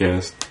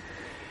Podcast.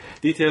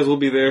 Details will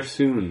be there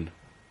soon.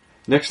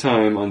 Next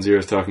time on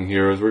Zero's Talking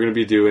Heroes, we're going to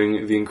be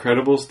doing The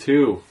Incredibles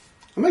 2.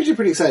 I'm actually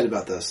pretty excited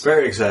about this.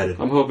 Very excited.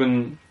 I'm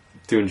hoping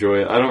to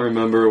enjoy it. I don't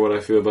remember what I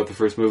feel about the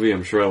first movie.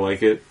 I'm sure I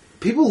like it.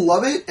 People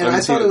love it, and I I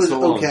haven't thought seen it it was in so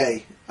long.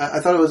 okay. I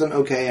thought it was an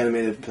okay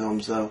animated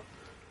film, so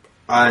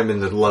I'm in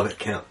the love it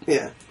camp.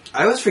 yeah.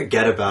 I always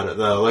forget about it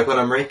though. Like when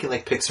I'm ranking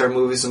like Pixar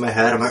movies in my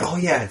head, I'm like, oh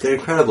yeah, they're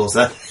Incredibles.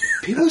 That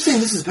People are saying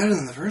this is better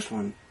than the first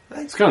one.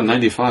 It's got a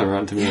 95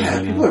 Rotten Tomatoes Yeah,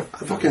 right people now. are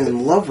fucking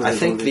in love with it. I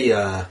think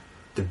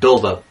the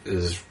build up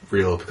is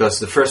real because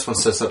the first one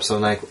sets up so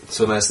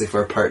nicely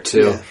for a part 2.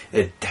 Yeah.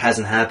 It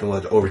hasn't happened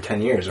with over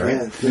 10 years, right?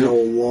 Yeah, it's been a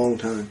long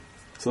time.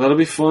 So that'll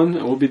be fun.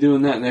 We'll be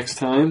doing that next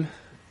time.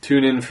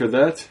 Tune in for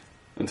that.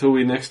 Until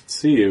we next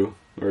see you,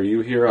 or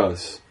you hear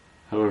us,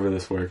 however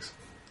this works.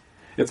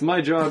 It's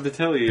my job to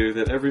tell you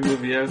that every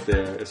movie out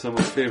there is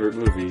someone's favorite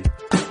movie.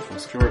 I'm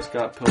sure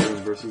Scott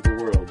Pilgrim vs. the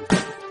World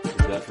is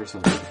that for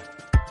something.